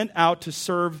spirits sent out to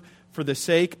serve for the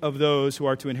sake of those who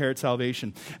are to inherit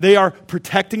salvation?" They are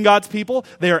protecting God's people.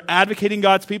 They are advocating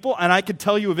God's people. And I could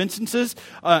tell you of instances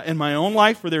in my own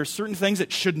life where there are certain things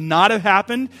that should not have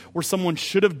happened, where someone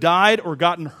should have died or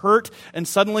gotten hurt, and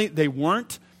suddenly they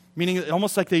weren't. Meaning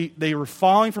almost like they were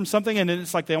falling from something, and then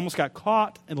it's like they almost got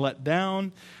caught and let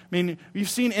down. I mean, you've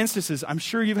seen instances. I'm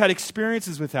sure you've had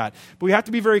experiences with that. But we have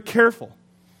to be very careful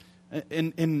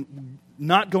in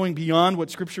not going beyond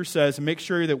what Scripture says, and make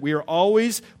sure that we are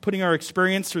always putting our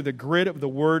experience through the grid of the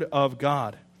Word of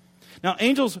God. Now,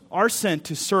 angels are sent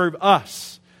to serve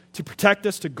us, to protect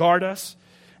us, to guard us.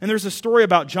 And there's a story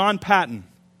about John Patton,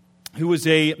 who was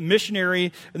a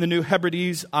missionary in the New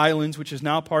Hebrides Islands, which is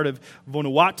now part of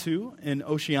Vanuatu in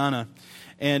Oceania.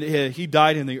 And he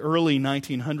died in the early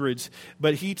 1900s.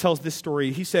 But he tells this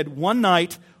story. He said, "One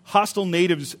night, hostile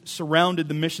natives surrounded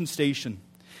the mission station,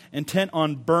 intent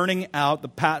on burning out the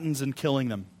Pattons and killing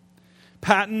them.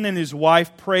 Patton and his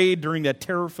wife prayed during that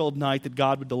terror-filled night that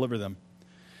God would deliver them.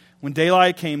 When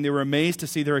daylight came, they were amazed to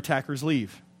see their attackers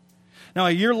leave. Now,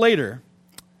 a year later,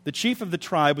 the chief of the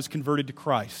tribe was converted to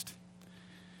Christ.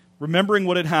 Remembering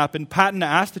what had happened, Patton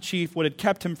asked the chief what had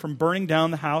kept him from burning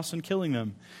down the house and killing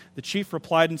them. The chief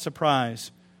replied in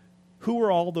surprise, "Who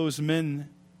were all those men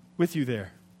with you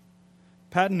there?"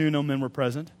 Patton knew no men were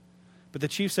present, but the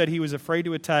chief said he was afraid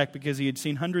to attack because he had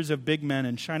seen hundreds of big men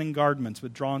in shining garments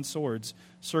with drawn swords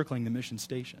circling the mission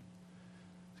station.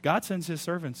 God sends his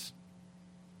servants.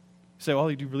 You say, "Oh,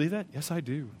 do you believe that?" Yes, I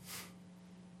do.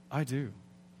 I do.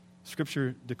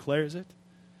 Scripture declares it.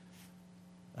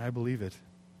 I believe it.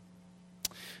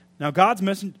 Now, God's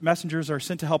messengers are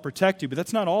sent to help protect you, but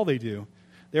that's not all they do.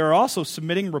 They are also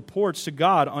submitting reports to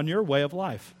God on your way of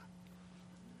life.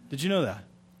 Did you know that?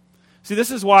 See,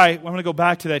 this is why, I'm going to go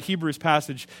back to that Hebrews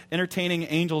passage, entertaining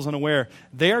angels unaware.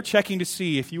 They are checking to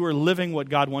see if you are living what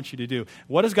God wants you to do.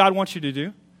 What does God want you to do?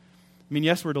 I mean,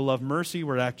 yes, we're to love mercy,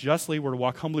 we're to act justly, we're to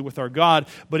walk humbly with our God.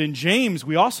 But in James,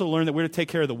 we also learn that we're to take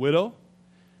care of the widow,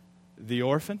 the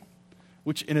orphan,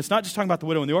 and it's not just talking about the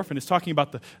widow and the orphan, it's talking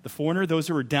about the foreigner, those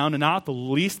who are down and out, the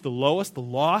least, the lowest, the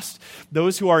lost,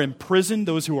 those who are in prison,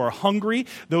 those who are hungry,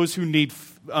 those who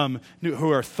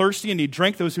who are thirsty and need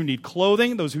drink, those who need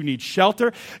clothing, those who need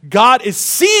shelter. God is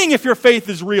seeing if your faith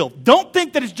is real. Don't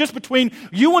think that it's just between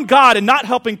you and God and not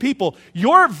helping people.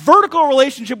 Your vertical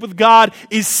relationship with God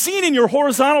is seen in your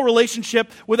horizontal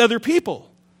relationship with other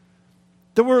people.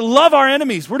 That we're to love our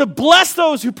enemies. We're to bless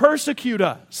those who persecute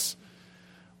us.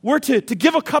 We're to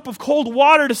give a cup of cold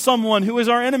water to someone who is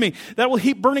our enemy. That will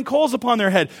heap burning coals upon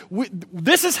their head.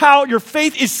 This is how your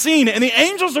faith is seen. And the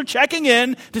angels are checking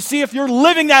in to see if you're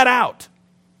living that out.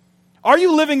 Are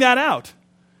you living that out?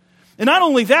 And not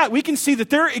only that, we can see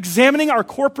that they're examining our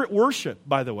corporate worship,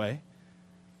 by the way.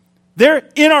 They're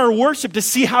in our worship to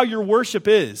see how your worship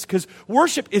is. Because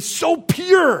worship is so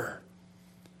pure.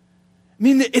 I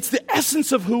mean, it's the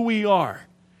essence of who we are.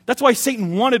 That's why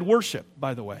Satan wanted worship,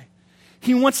 by the way.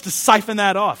 He wants to siphon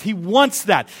that off. He wants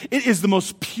that. It is the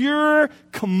most pure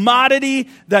commodity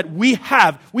that we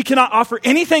have. We cannot offer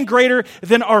anything greater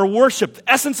than our worship,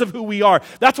 the essence of who we are.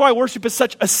 That's why worship is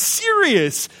such a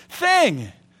serious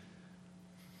thing.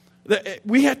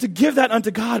 We have to give that unto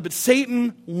God, but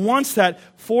Satan wants that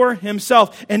for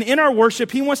himself. And in our worship,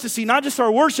 he wants to see not just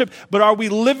our worship, but are we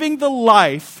living the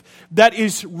life that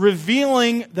is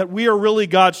revealing that we are really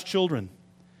God's children?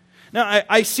 Now,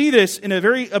 I see this in a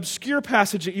very obscure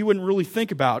passage that you wouldn't really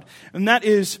think about, and that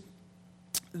is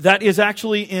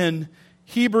actually in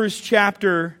 1 Corinthians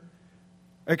chapter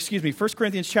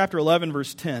 11,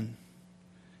 verse 10.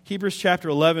 Hebrews chapter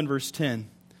 11, verse 10.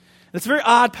 It's a very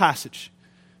odd passage,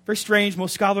 very strange.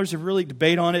 Most scholars have really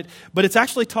debated on it, but it's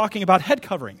actually talking about head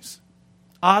coverings.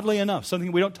 Oddly enough,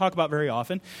 something we don't talk about very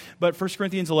often, but 1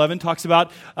 Corinthians 11 talks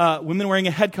about women wearing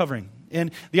a head covering.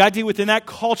 And the idea within that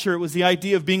culture was the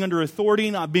idea of being under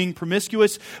authority, not being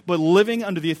promiscuous, but living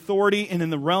under the authority and in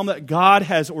the realm that God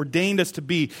has ordained us to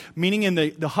be. Meaning in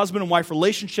the husband and wife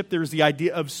relationship, there's the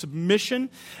idea of submission,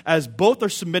 as both are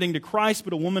submitting to Christ,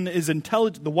 but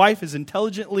the wife is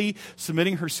intelligently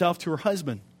submitting herself to her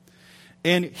husband.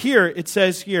 And here, it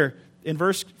says here, in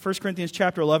 1 Corinthians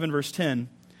chapter 11, verse 10,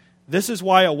 this is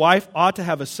why a wife ought to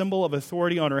have a symbol of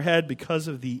authority on her head because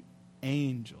of the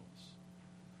angels.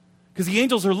 Because the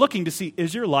angels are looking to see,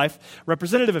 is your life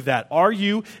representative of that? Are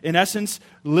you, in essence,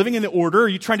 living in the order? Are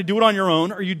you trying to do it on your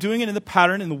own? Are you doing it in the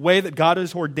pattern, in the way that God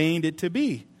has ordained it to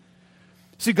be?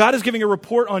 See, God is giving a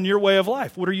report on your way of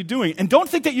life. What are you doing? And don't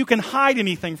think that you can hide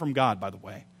anything from God, by the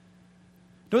way.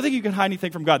 Don't think you can hide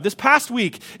anything from God. This past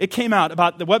week, it came out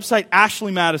about the website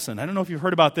Ashley Madison. I don't know if you've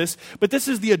heard about this, but this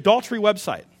is the adultery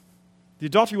website. The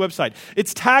adultery website.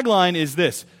 Its tagline is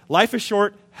this: life is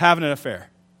short, have an affair.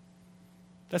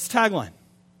 That's the tagline,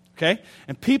 okay?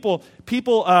 And people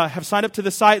have signed up to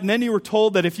the site, and then you were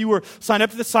told that if you were signed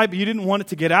up to the site but you didn't want it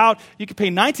to get out, you could pay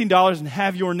 $19 and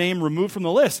have your name removed from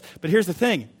the list. But here's the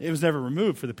thing. It was never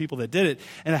removed for the people that did it.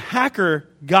 And a hacker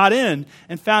got in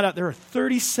and found out there are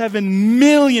 37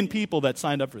 million people that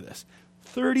signed up for this.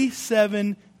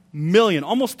 37 million.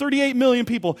 Almost 38 million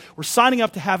people were signing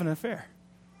up to have an affair.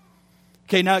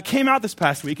 Okay, now it came out this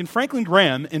past week, and Franklin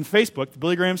Graham in Facebook,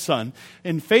 Billy Graham's son,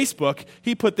 in Facebook,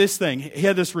 he put this thing. He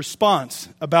had this response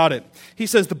about it. He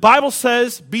says, the Bible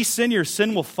says, be sin, your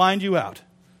sin will find you out.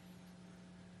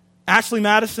 Ashley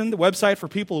Madison, the website for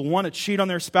people who want to cheat on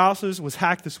their spouses, was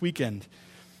hacked this weekend.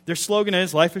 Their slogan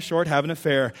is, life is short, have an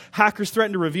affair. Hackers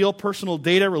threaten to reveal personal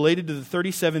data related to the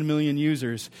 37 million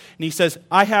users. And he says,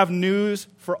 I have news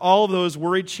for all of those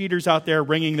worried cheaters out there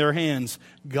wringing their hands.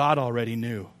 God already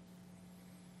knew.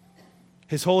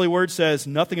 His holy word says,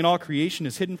 nothing in all creation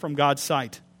is hidden from God's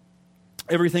sight.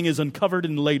 Everything is uncovered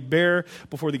and laid bare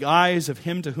before the eyes of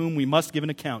him to whom we must give an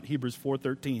account. Hebrews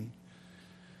 4:13.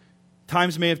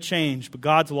 Times may have changed, but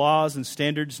God's laws and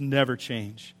standards never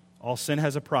change. All sin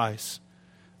has a price.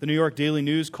 The New York Daily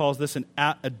News calls this an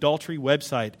adultery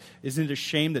website. Isn't it a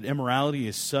shame that immorality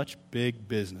is such big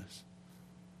business?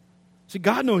 See,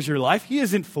 God knows your life. He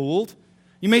isn't fooled.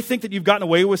 You may think that you've gotten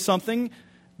away with something,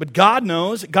 but God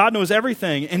knows. God knows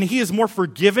everything. And He is more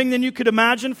forgiving than you could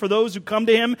imagine for those who come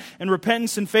to Him in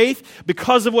repentance and faith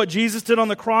because of what Jesus did on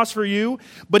the cross for you.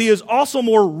 But He is also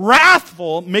more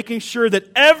wrathful, making sure that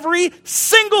every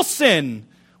single sin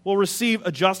will receive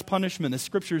a just punishment, as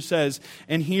Scripture says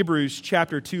in Hebrews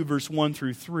chapter 2, verse 1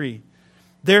 through 3.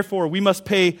 Therefore, we must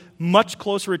pay much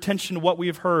closer attention to what we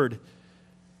have heard,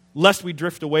 lest we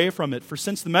drift away from it. For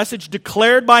since the message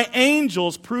declared by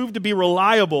angels proved to be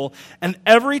reliable, and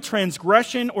every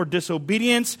transgression or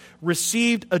disobedience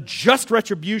received a just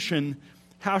retribution,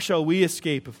 how shall we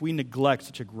escape if we neglect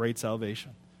such a great salvation?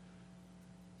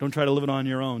 Don't try to live it on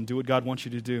your own. Do what God wants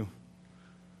you to do.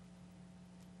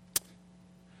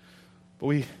 But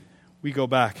we go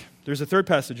back. There's a third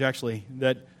passage, actually,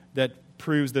 that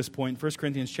proves this point. 1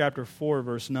 Corinthians chapter 4,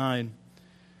 verse 9.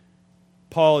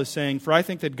 Paul is saying, for I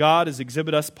think that God has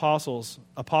exhibited us apostles,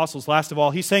 last of all.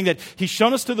 He's saying that He's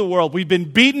shown us to the world. We've been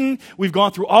beaten. We've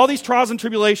gone through all these trials and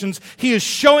tribulations. He is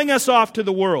showing us off to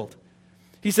the world.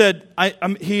 He said,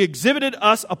 He exhibited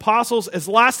us apostles as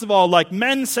last of all, like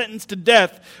men sentenced to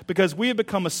death, because we have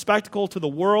become a spectacle to the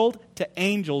world, to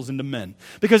angels, and to men.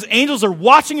 Because angels are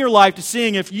watching your life to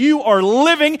seeing if you are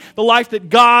living the life that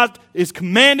God is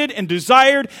commanded and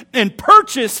desired and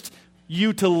purchased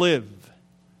you to live.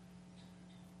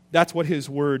 That's what His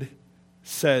Word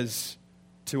says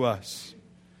to us.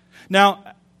 Now,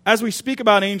 as we speak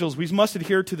about angels, we must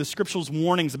adhere to the Scripture's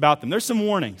warnings about them. There's some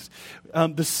warnings.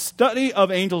 The study of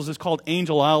angels is called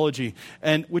angelology,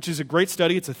 which is a great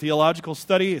study. It's a theological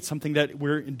study. It's something that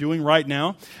we're doing right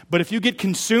now. But if you get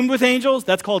consumed with angels,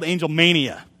 that's called angel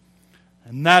mania.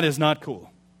 And that is not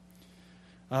cool.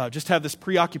 Just have this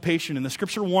preoccupation, and the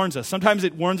Scripture warns us. Sometimes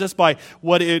it warns us by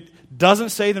what it doesn't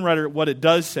say, than rather what it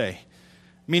does say.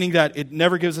 Meaning that it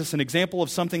never gives us an example of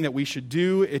something that we should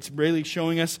do. It's really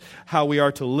showing us how we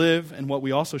are to live and what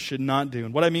we also should not do.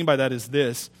 And what I mean by that is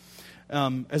this.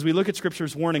 As we look at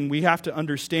Scripture's warning, we have to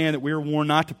understand that we are warned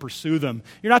not to pursue them.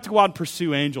 You're not to go out and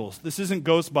pursue angels. This isn't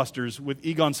Ghostbusters with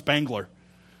Egon Spengler.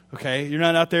 Okay? You're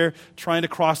not out there trying to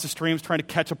cross the streams, trying to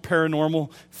catch a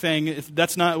paranormal thing.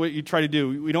 That's not what you try to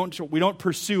do. We don't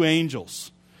pursue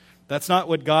angels. That's not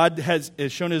what God has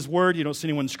shown His Word. You don't see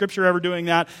anyone in Scripture ever doing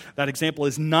that. That example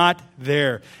is not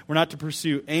there. We're not to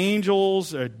pursue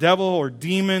angels or devil or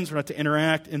demons. We're not to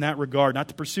interact in that regard, not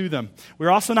to pursue them. We're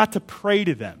also not to pray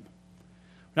to them.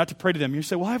 Not to pray to them. You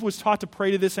say, well, I was taught to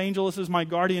pray to this angel. This is my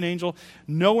guardian angel.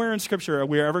 Nowhere in Scripture are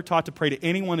we ever taught to pray to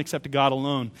anyone except to God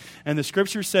alone. And the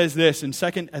Scripture says this in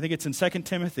 1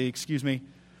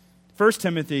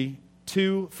 Timothy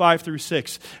 2, 5 through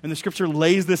 6. And the Scripture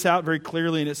lays this out very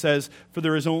clearly, and it says, For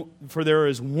there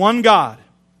is one God,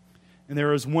 and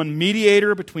there is one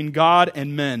mediator between God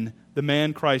and men, the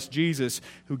man Christ Jesus,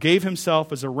 who gave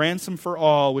Himself as a ransom for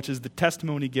all, which is the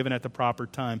testimony given at the proper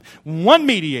time. One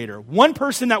mediator, one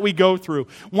person that we go through,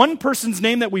 one person's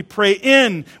name that we pray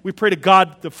in. We pray to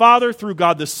God the Father through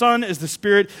God the Son as the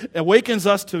Spirit awakens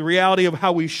us to the reality of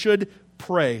how we should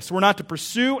pray. So we're not to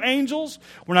pursue angels,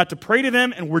 we're not to pray to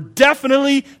them, and we're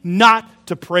definitely not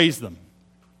to praise them.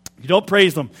 You don't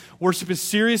praise them. Worship is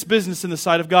serious business in the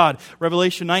sight of God.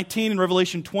 Revelation 19 and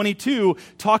Revelation 22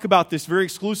 talk about this very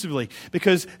exclusively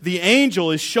because the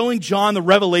angel is showing John the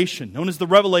revelation, known as the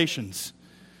Revelations.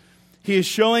 He is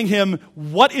showing him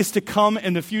what is to come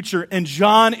in the future, and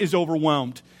John is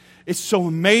overwhelmed. It's so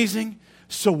amazing,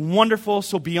 so wonderful,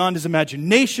 so beyond his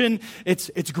imagination.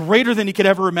 It's greater than he could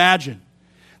ever imagine.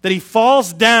 That he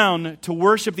falls down to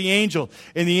worship the angel,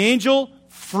 and the angel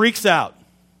freaks out.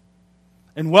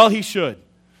 And well, he should.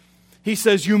 He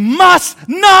says, you must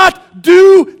not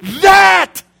do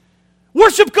that!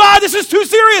 Worship God, this is too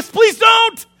serious, please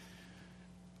don't!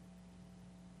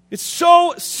 It's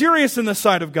so serious in the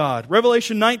sight of God.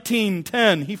 Revelation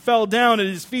 19:10, he fell down at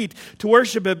His feet to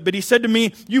worship it, but he said to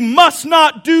me, you must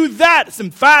not do that. It's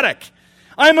emphatic.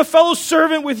 I am a fellow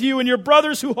servant with you and your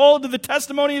brothers who hold to the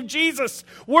testimony of Jesus.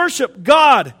 Worship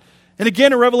God. And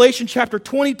again in Revelation chapter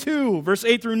 22, verse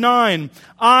 8 through 9,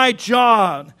 I,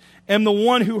 John, am the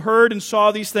one who heard and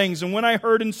saw these things. And when I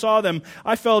heard and saw them,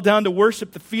 I fell down to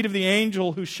worship the feet of the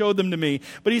angel who showed them to me.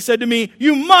 But he said to me,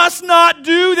 you must not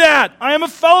do that. I am a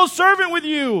fellow servant with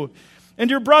you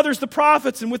and your brothers, the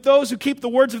prophets, and with those who keep the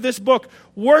words of this book.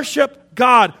 Worship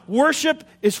God. Worship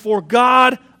is for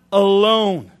God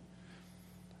alone.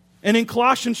 And in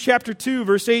Colossians chapter 2,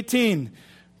 verse 18,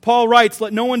 Paul writes,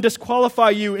 "Let no one disqualify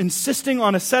you, insisting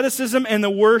on asceticism and the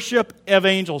worship of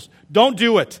angels." Don't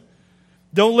do it.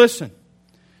 Don't listen.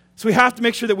 So we have to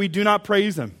make sure that we do not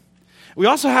praise them. We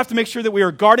also have to make sure that we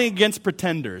are guarding against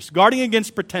pretenders. Guarding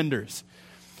against pretenders.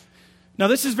 Now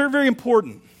this is very, very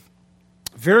important.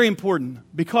 Very important,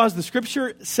 because the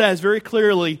Scripture says very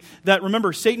clearly that,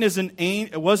 remember, Satan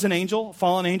was an angel,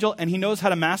 fallen angel, and he knows how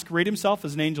to masquerade himself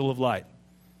as an angel of light.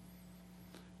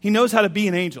 He knows how to be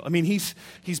an angel. I mean, he's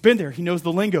been there. He knows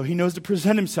the lingo. He knows to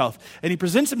present himself. And he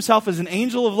presents himself as an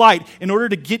angel of light in order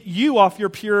to get you off your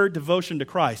pure devotion to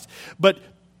Christ.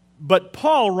 But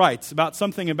Paul writes about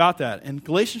something about that. In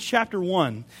Galatians chapter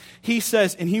 1, he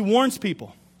says, and he warns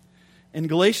people. In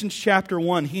Galatians chapter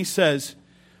 1, he says,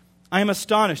 "I am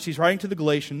astonished." He's writing to the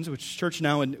Galatians, which church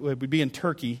now would be in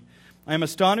Turkey. "I am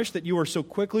astonished that you are so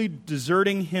quickly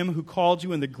deserting him who called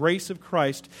you in the grace of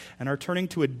Christ and are turning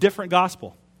to a different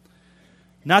gospel.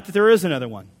 Not that there is another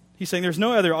one." He's saying there's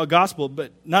no other gospel,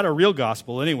 but not a real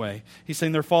gospel anyway. He's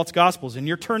saying they're false gospels, and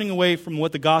you're turning away from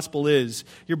what the gospel is.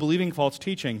 You're believing false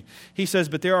teaching. He says,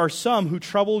 "But there are some who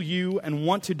trouble you and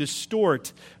want to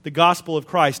distort the gospel of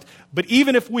Christ. But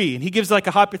even if we," and he gives like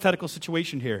a hypothetical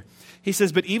situation here. He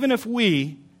says, "But even if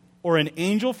we, or an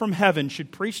angel from heaven,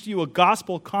 should preach to you a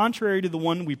gospel contrary to the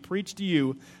one we preach to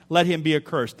you, let him be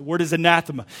accursed." The word is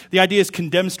anathema. The idea is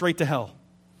condemned straight to hell.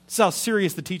 This is how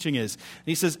serious the teaching is. And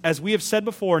he says, "As we have said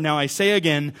before, now I say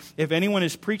again, if anyone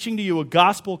is preaching to you a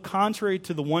gospel contrary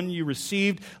to the one you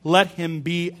received, let him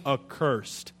be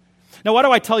accursed." Now, why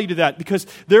do I tell you that? Because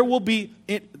there will be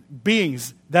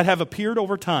beings that have appeared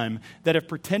over time that have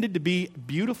pretended to be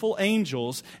beautiful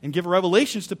angels and give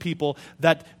revelations to people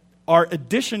that are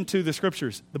addition to the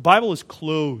Scriptures. The Bible is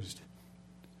closed,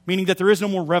 meaning that there is no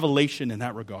more revelation in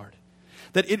that regard.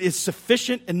 That it is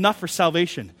sufficient enough for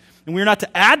salvation. And we are not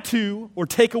to add to or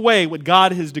take away what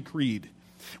God has decreed.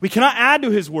 We cannot add to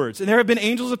His words. And there have been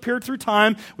angels appeared through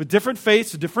time with different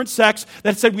faiths, different sects,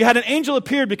 that said we had an angel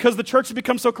appeared because the church had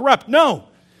become so corrupt. No.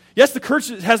 Yes,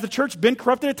 has the church been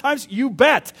corrupted at times? You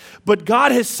bet. But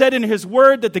God has said in His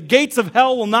word that the gates of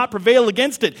hell will not prevail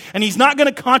against it. And He's not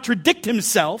going to contradict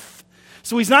Himself.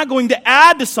 So He's not going to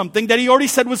add to something that He already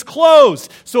said was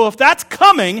closed. So if that's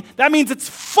coming, that means it's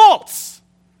false.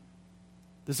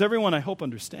 Does everyone, I hope,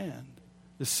 understand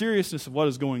the seriousness of what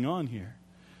is going on here?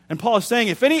 And Paul is saying,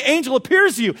 if any angel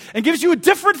appears to you and gives you a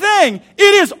different thing,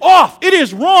 it is off. It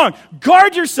is wrong.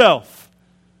 Guard yourself.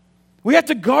 We have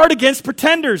to guard against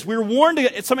pretenders. We were warned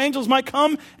that some angels might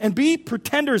come and be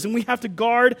pretenders, and we have to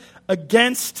guard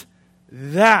against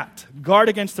that. Guard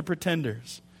against the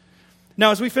pretenders.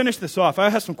 Now, as we finish this off, I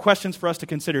have some questions for us to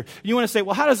consider. You want to say,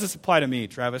 well, how does this apply to me,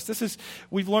 Travis?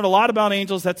 We've learned a lot about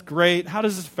angels. That's great. How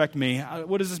does this affect me?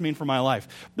 What does this mean for my life?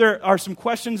 There are some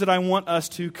questions that I want us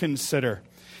to consider.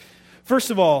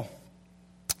 First of all,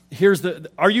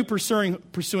 are you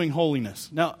pursuing holiness?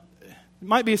 Now, it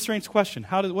might be a strange question.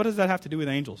 What does that have to do with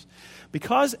angels?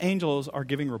 Because angels are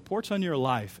giving reports on your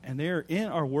life, and they are in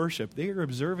our worship, they are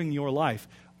observing your life.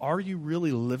 Are you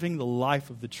really living the life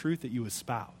of the truth that you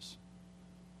espouse?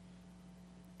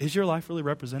 Is your life really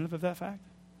representative of that fact?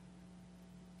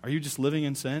 Are you just living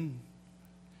in sin?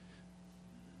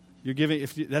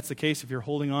 If that's the case, if you're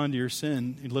holding on to your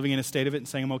sin and living in a state of it and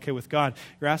saying, I'm okay with God,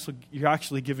 you're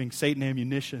actually giving Satan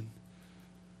ammunition.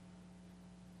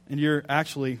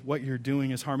 And what you're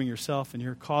doing is harming yourself, and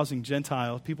you're causing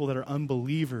Gentiles, people that are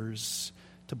unbelievers,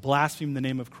 to blaspheme the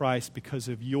name of Christ because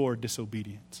of your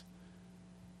disobedience.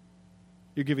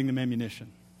 You're giving them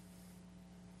ammunition.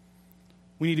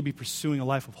 We need to be pursuing a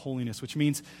life of holiness, which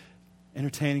means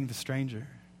entertaining the stranger.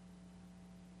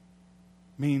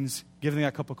 Means giving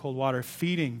that cup of cold water,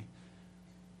 feeding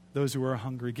those who are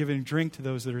hungry, giving drink to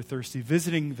those that are thirsty,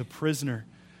 visiting the prisoner,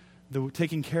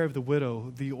 taking care of the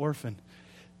widow, the orphan.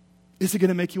 Is it going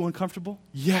to make you uncomfortable?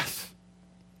 Yes.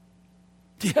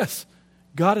 Yes.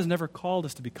 God has never called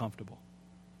us to be comfortable.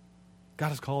 God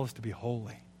has called us to be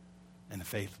holy and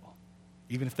faithful,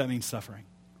 even if that means suffering.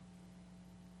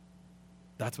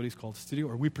 That's what He's called us to do.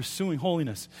 Are we pursuing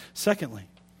holiness? Secondly,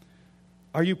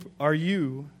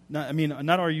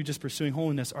 not are you just pursuing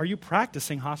holiness, are you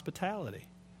practicing hospitality?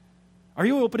 Are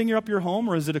you opening up your home,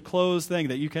 or is it a closed thing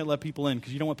that you can't let people in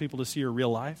because you don't want people to see your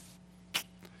real life?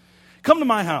 Come to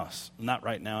my house. Not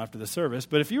right now after the service,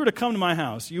 but if you were to come to my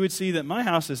house, you would see that my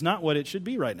house is not what it should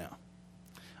be right now.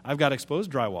 I've got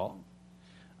exposed drywall.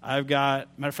 I've got,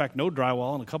 matter of fact, no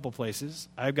drywall in a couple places.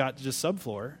 I've got just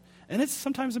subfloor. And it's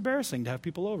sometimes embarrassing to have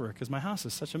people over because my house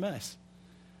is such a mess.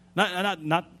 I'm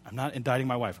not indicting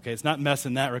my wife, okay? It's not a mess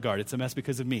in that regard. It's a mess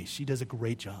because of me. She does a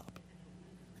great job.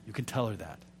 You can tell her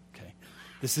that, okay?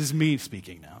 This is me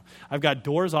speaking now. I've got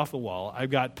doors off the wall. I've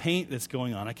got paint that's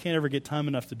going on. I can't ever get time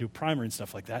enough to do primer and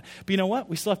stuff like that. But you know what?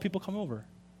 We still have people come over.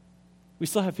 We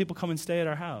still have people come and stay at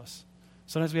our house.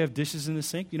 Sometimes we have dishes in the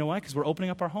sink. You know why? Because we're opening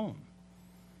up our home.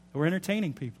 We're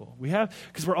entertaining people.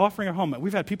 Because we're offering our home.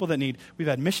 We've had people we've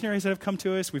had missionaries that have come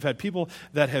to us. We've had people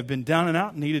that have been down and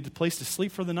out and needed a place to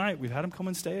sleep for the night. We've had them come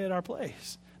and stay at our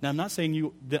place. Now, I'm not saying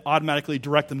you automatically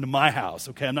direct them to my house,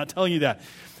 okay? I'm not telling you that.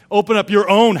 Open up your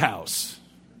own house,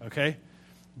 okay?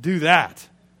 Do that.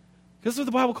 Because what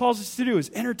the Bible calls us to do is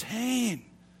entertain.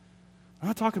 I'm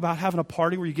not talking about having a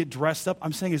party where you get dressed up.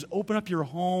 I'm saying is open up your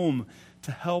home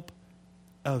to help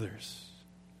others.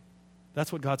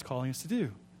 That's what God's calling us to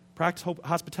do. Practice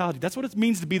hospitality. That's what it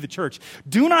means to be the church.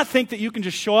 Do not think that you can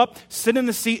just show up, sit in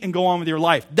the seat, and go on with your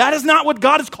life. That is not what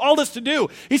God has called us to do.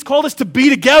 He's called us to be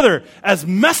together. As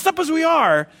messed up as we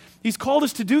are, He's called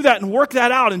us to do that and work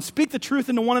that out and speak the truth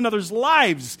into one another's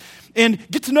lives and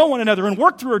get to know one another and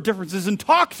work through our differences and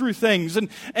talk through things. And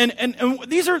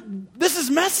this is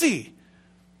messy.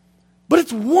 But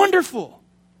it's wonderful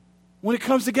when it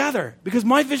comes together, because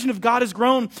my vision of God has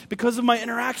grown because of my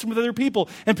interaction with other people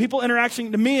and people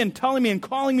interacting to me and telling me and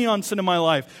calling me on sin in my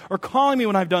life or calling me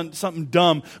when I've done something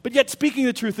dumb, but yet speaking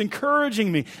the truth,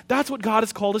 encouraging me. That's what God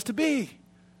has called us to be.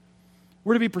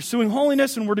 We're to be pursuing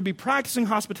holiness and we're to be practicing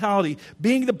hospitality,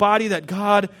 being the body that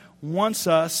God wants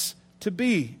us to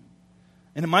be.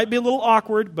 And it might be a little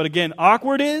awkward, but again,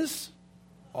 awkward is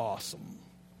awesome.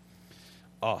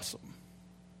 Awesome.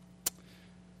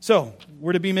 So,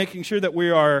 we're to be making sure that we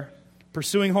are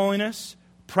pursuing holiness,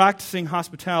 practicing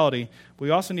hospitality, but we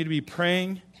also need to be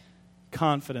praying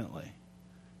confidently.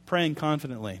 Praying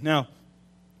confidently. Now,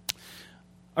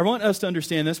 I want us to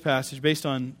understand this passage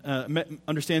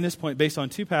understand this point based on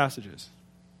two passages.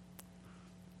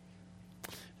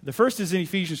 The first is in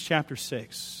Ephesians chapter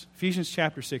 6. Ephesians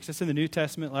chapter 6. That's in the New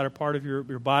Testament, latter part of your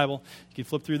Bible. You can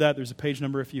flip through that. There's a page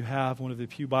number if you have one of the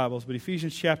Pew Bibles. But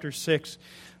Ephesians chapter 6,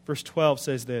 verse 12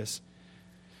 says this: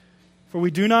 "For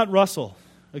we do not wrestle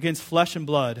against flesh and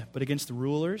blood, but against the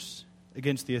rulers,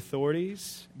 against the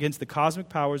authorities, against the cosmic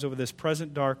powers over this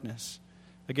present darkness,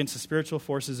 against the spiritual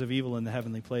forces of evil in the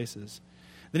heavenly places."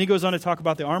 Then he goes on to talk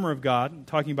about the armor of God,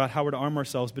 talking about how we're to arm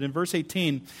ourselves. But in verse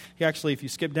 18, he actually, if you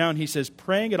skip down, he says,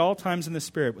 "Praying at all times in the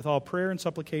Spirit, with all prayer and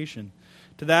supplication.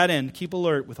 To that end, keep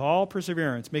alert with all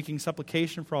perseverance, making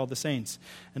supplication for all the saints,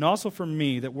 and also for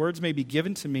me, that words may be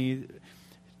given to me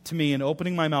in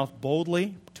opening my mouth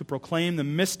boldly to proclaim the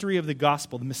mystery of the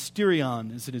gospel," the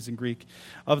mysterion, as it is in Greek,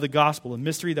 of the gospel, a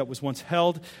mystery that was once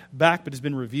held back but has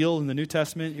been revealed in the New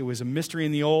Testament. It was a mystery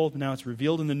in the Old, now it's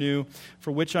revealed in the New,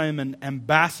 "for which I am an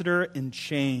ambassador in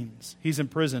chains." He's in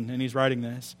prison and he's writing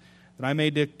this, "that I may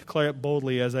declare it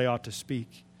boldly as I ought to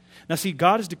speak." Now see,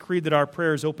 God has decreed that our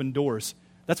prayers open doors.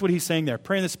 That's what he's saying there.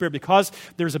 Pray in the Spirit because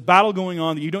there's a battle going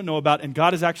on that you don't know about, and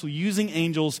God is actually using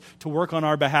angels to work on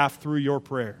our behalf through your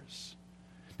prayers.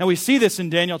 Now we see this in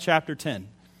Daniel chapter 10.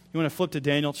 You want to flip to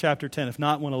Daniel chapter 10. If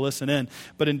not, want to listen in.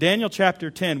 But in Daniel chapter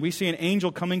 10, we see an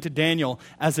angel coming to Daniel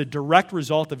as a direct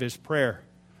result of his prayer.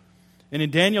 And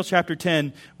in Daniel chapter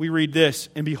 10, we read this: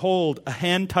 "And behold, a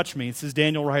hand touched me," this is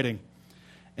Daniel writing,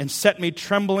 "and set me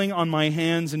trembling on my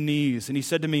hands and knees. And he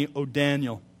said to me, O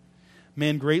Daniel,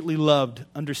 man greatly loved,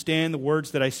 understand the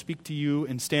words that I speak to you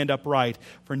and stand upright,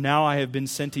 for now I have been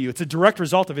sent to you." It's a direct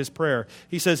result of his prayer.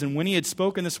 He says, "And when he had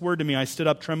spoken this word to me, I stood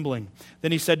up trembling.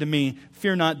 Then he said to me,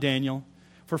 Fear not, Daniel,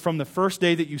 for from the first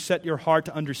day that you set your heart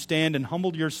to understand and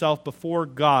humbled yourself before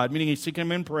God," meaning he's seeking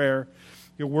him in prayer,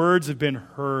 "your words have been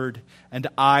heard, and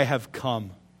I have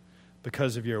come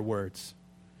because of your words.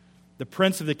 The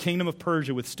prince of the kingdom of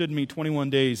Persia withstood me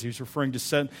 21 days. He's referring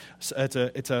to,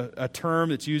 it's a term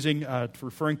that's using,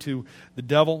 referring to the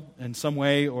devil in some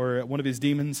way or one of his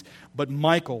demons. But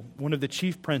Michael, one of the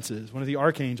chief princes, one of the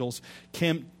archangels,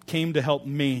 came to help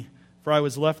me. For I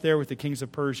was left there with the kings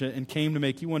of Persia and came to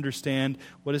make you understand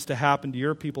what is to happen to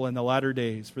your people in the latter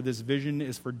days. For this vision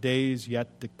is for days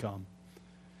yet to come."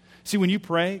 See, when you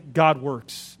pray, God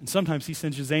works. And sometimes he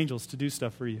sends his angels to do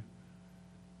stuff for you.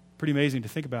 Pretty amazing to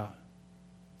think about.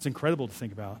 It's incredible to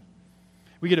think about.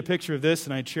 We get a picture of this,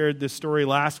 and I shared this story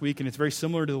last week, and it's very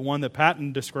similar to the one that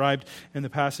Patton described in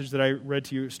the passage that I read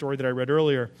to you, story that I read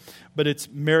earlier. But its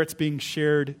merits being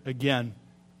shared again.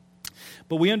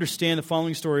 But we understand the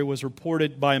following story was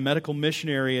reported by a medical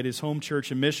missionary at his home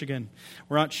church in Michigan.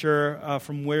 We're not sure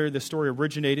from where the story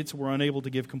originated, so we're unable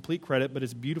to give complete credit, but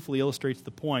it beautifully illustrates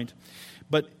the point.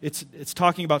 But it's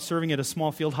talking about serving at a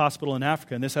small field hospital in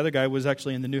Africa, and this other guy was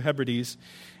actually in the New Hebrides.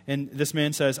 And this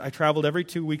man says, "I traveled every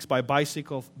 2 weeks by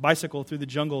bicycle through the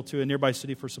jungle to a nearby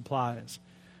city for supplies.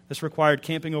 This required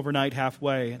camping overnight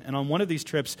halfway. And on one of these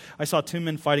trips, I saw 2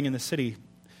 men fighting in the city.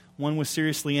 One was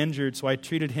seriously injured, so I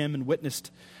treated him and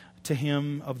witnessed to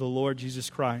him of the Lord Jesus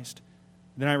Christ.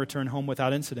 Then I returned home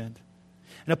without incident.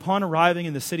 And upon arriving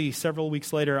in the city several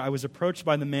weeks later, I was approached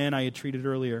by the man I had treated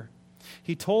earlier.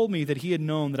 He told me that he had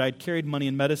known that I had carried money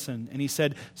and medicine, and he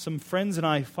said, "Some friends and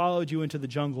I followed you into the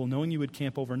jungle, knowing you would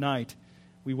camp overnight.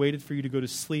 We waited for you to go to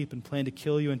sleep and planned to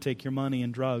kill you and take your money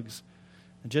and drugs.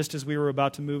 And just as we were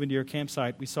about to move into your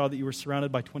campsite, we saw that you were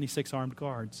surrounded by 26 armed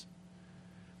guards."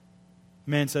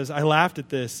 The man says, "I laughed at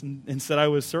this and said I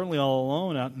was certainly all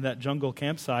alone out in that jungle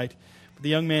campsite." But the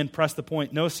young man pressed the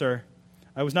point, "No, sir,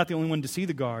 I was not the only one to see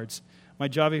the guards. My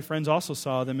Javi friends also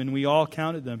saw them, and we all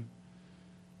counted them.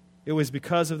 It was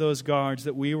because of those guards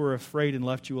that we were afraid and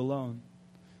left you alone."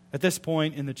 At this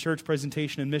point in the church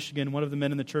presentation in Michigan, one of the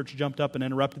men in the church jumped up and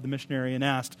interrupted the missionary and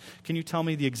asked, "Can you tell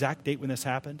me the exact date when this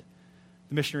happened?"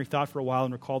 The missionary thought for a while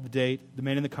and recalled the date. The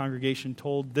man in the congregation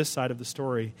told this side of the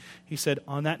story. He said,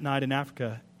 "On that night in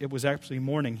Africa, it was actually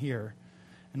morning here,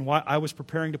 and I was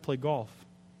preparing to play golf.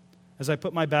 As I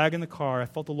put my bag in the car, I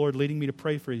felt the Lord leading me to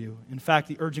pray for you. In fact,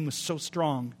 the urging was so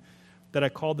strong that I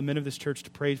called the men of this church to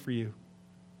pray for you.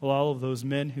 Will all of those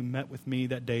men who met with me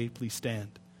that day please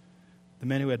stand?" The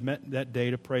men who had met that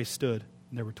day to pray stood,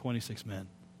 and there were 26 men.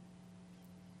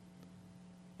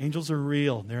 Angels are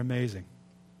real, they're amazing,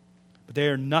 but they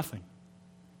are nothing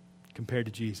compared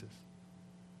to Jesus.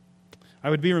 I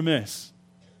would be remiss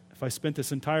if I spent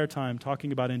this entire time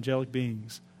talking about angelic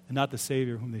beings and not the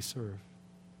Savior whom they serve.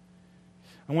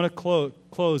 I want to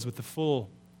close with the full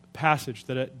passage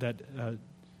that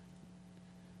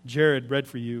Jared read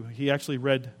for you. He actually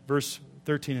read verse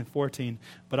 13 and 14,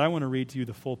 but I want to read to you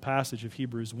the full passage of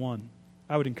Hebrews 1.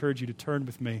 I would encourage you to turn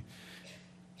with me.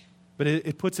 But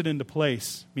it puts it into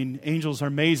place. I mean, angels are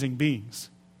amazing beings.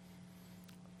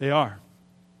 They are.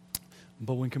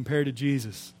 But when compared to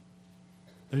Jesus,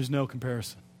 there's no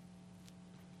comparison.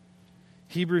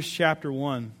 Hebrews chapter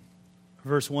 1,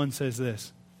 verse 1 says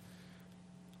this: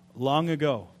 "Long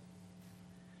ago,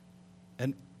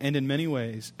 and in many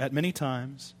ways, at many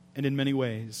times, and in many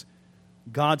ways,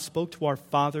 God spoke to our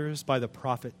fathers by the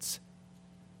prophets,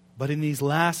 but in these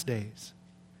last days,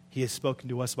 He has spoken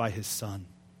to us by His Son,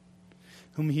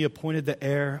 whom He appointed the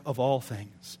heir of all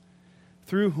things,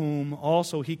 through whom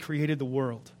also He created the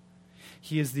world.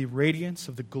 He is the radiance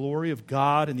of the glory of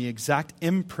God and the exact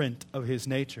imprint of His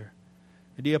nature,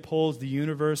 and He upholds the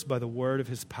universe by the word of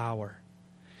His power.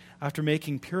 After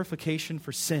making purification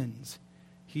for sins,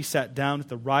 He sat down at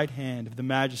the right hand of the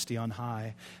Majesty on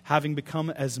high, having become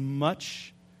as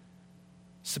much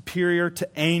superior to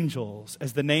angels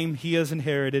as the name He has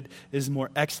inherited is more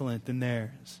excellent than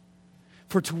theirs.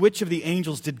 For to which of the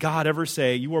angels did God ever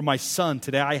say, 'You are my son,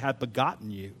 today I have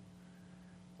begotten you'?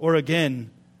 Or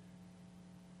again,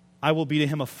 'I will be to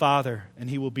him a father, and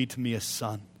he will be to me a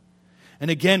son'?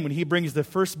 And again, when He brings the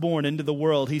firstborn into the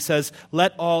world, He says,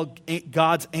 'Let all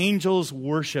God's angels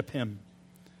worship Him.'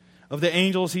 Of the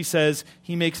angels, He says,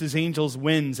 He makes His angels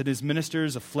winds and His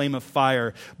ministers a flame of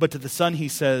fire. But to the Son He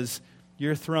says,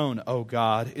 'Your throne, O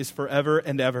God, is forever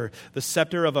and ever. The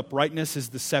scepter of uprightness is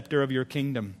the scepter of your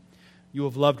kingdom. You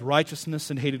have loved righteousness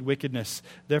and hated wickedness.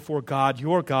 Therefore God,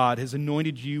 your God, has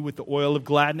anointed you with the oil of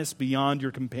gladness beyond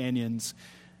your companions.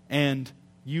 And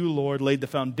you, Lord, laid the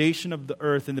foundation of the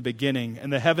earth in the beginning,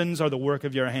 and the heavens are the work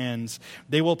of your hands.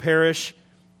 They will perish,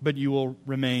 but you will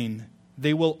remain.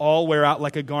 They will all wear out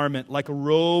like a garment. Like a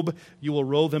robe, you will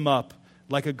roll them up.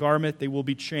 Like a garment, they will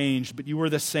be changed. But you are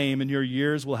the same, and your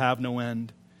years will have no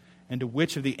end. And to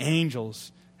which of the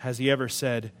angels has He ever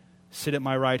said, 'Sit at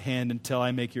my right hand until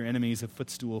I make your enemies a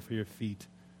footstool for your feet'?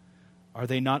 Are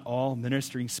they not all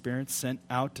ministering spirits sent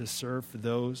out to serve for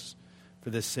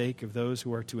the sake of those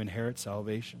who are to inherit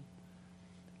salvation?"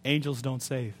 Angels don't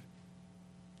save.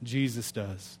 Jesus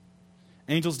does.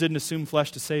 Angels didn't assume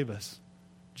flesh to save us.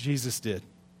 Jesus did.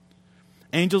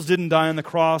 Angels didn't die on the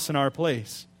cross in our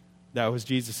place. That was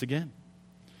Jesus again.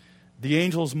 The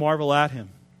angels marvel at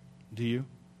Him. Do you?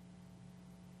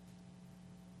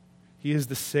 He is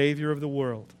the Savior of the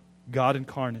world, God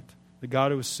incarnate, the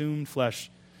God who assumed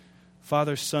flesh,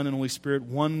 Father, Son, and Holy Spirit,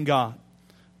 one God.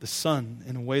 The Son,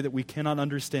 in a way that we cannot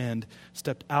understand,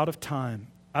 stepped out of time,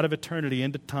 out of eternity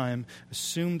into time,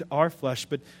 assumed our flesh,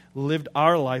 but lived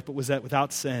our life, but was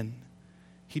without sin.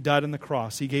 He died on the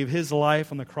cross. He gave His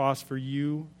life on the cross for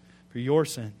you, for your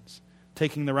sins.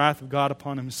 Taking the wrath of God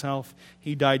upon Himself,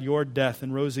 He died your death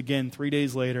and rose again 3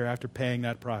 days later after paying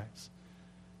that price.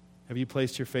 Have you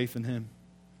placed your faith in Him?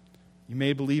 You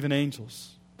may believe in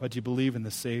angels, but you believe in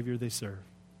the Savior they serve.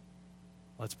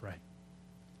 Let's pray.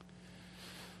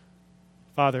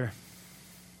 Father,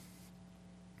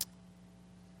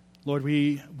 Lord,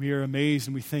 we are amazed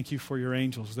and we thank you for your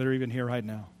angels that are even here right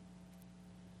now.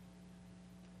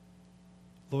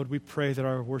 Lord, we pray that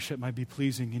our worship might be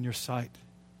pleasing in your sight.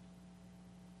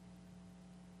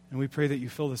 And we pray that you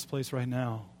fill this place right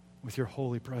now with your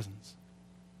holy presence.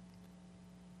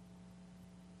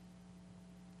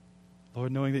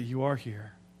 Lord, knowing that you are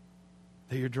here,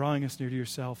 that you're drawing us near to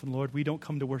yourself. And Lord, we don't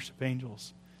come to worship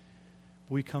angels.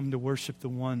 We come to worship the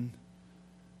one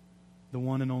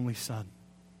and only Son,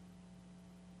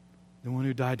 the one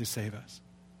who died to save us.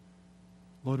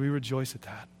 Lord, we rejoice at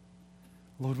that.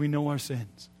 Lord, we know our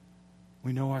sins.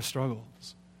 We know our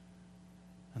struggles.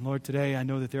 And Lord, today I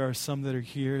know that there are some that are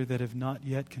here that have not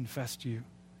yet confessed you,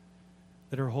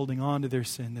 that are holding on to their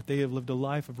sin, that they have lived a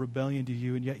life of rebellion to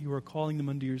you, and yet you are calling them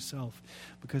unto yourself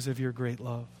because of your great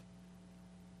love.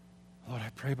 Lord, I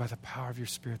pray by the power of your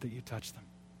Spirit that you touch them.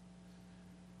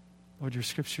 Lord, your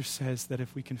scripture says that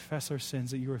if we confess our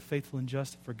sins, that you are faithful and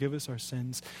just to forgive us our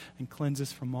sins and cleanse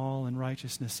us from all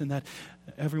unrighteousness, and that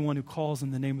everyone who calls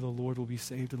in the name of the Lord will be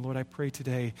saved. And Lord, I pray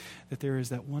today that there is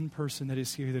that one person that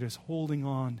is here that is holding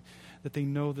on, that they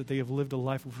know that they have lived a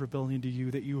life of rebellion to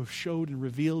you, that you have showed and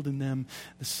revealed in them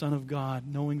the Son of God,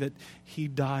 knowing that he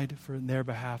died for their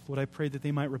behalf. Lord, I pray that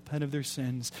they might repent of their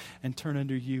sins and turn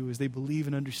unto you as they believe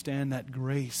and understand that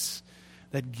grace,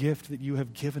 that gift that you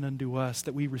have given unto us,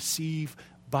 that we receive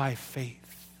by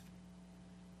faith.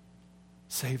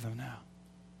 Save them now.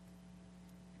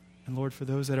 And Lord, for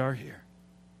those that are here,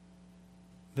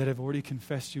 that have already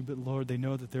confessed you, but Lord, they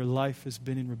know that their life has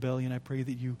been in rebellion, I pray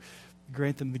that you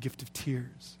grant them the gift of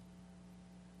tears,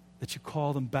 that you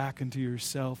call them back into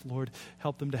yourself. Lord,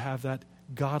 help them to have that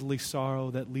godly sorrow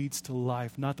that leads to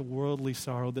life, not the worldly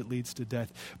sorrow that leads to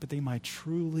death, but they might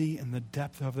truly, in the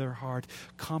depth of their heart,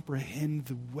 comprehend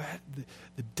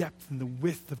the depth and the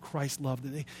width of Christ's love.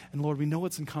 And Lord, we know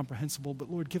it's incomprehensible, but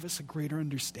Lord, give us a greater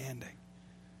understanding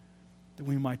that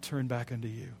we might turn back unto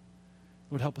you.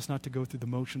 Lord, help us not to go through the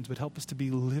motions, but help us to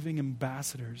be living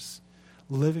ambassadors,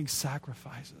 living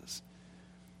sacrifices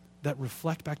that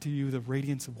reflect back to you the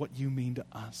radiance of what you mean to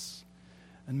us.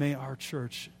 And may our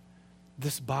church,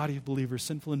 this body of believers,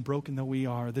 sinful and broken though we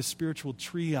are, this spiritual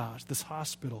triage, this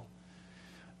hospital,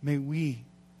 may we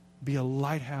be a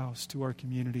lighthouse to our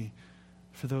community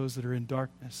for those that are in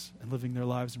darkness and living their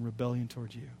lives in rebellion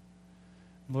toward you.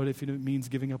 And Lord, if it means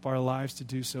giving up our lives to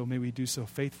do so, may we do so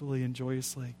faithfully and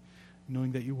joyously,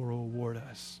 knowing that you will reward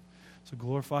us. So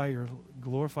glorify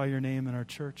your name in our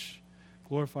church.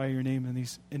 Glorify your name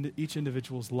in each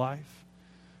individual's life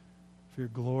for your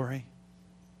glory,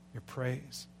 your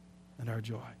praise, and our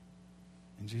joy.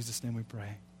 In Jesus' name we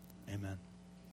pray. Amen.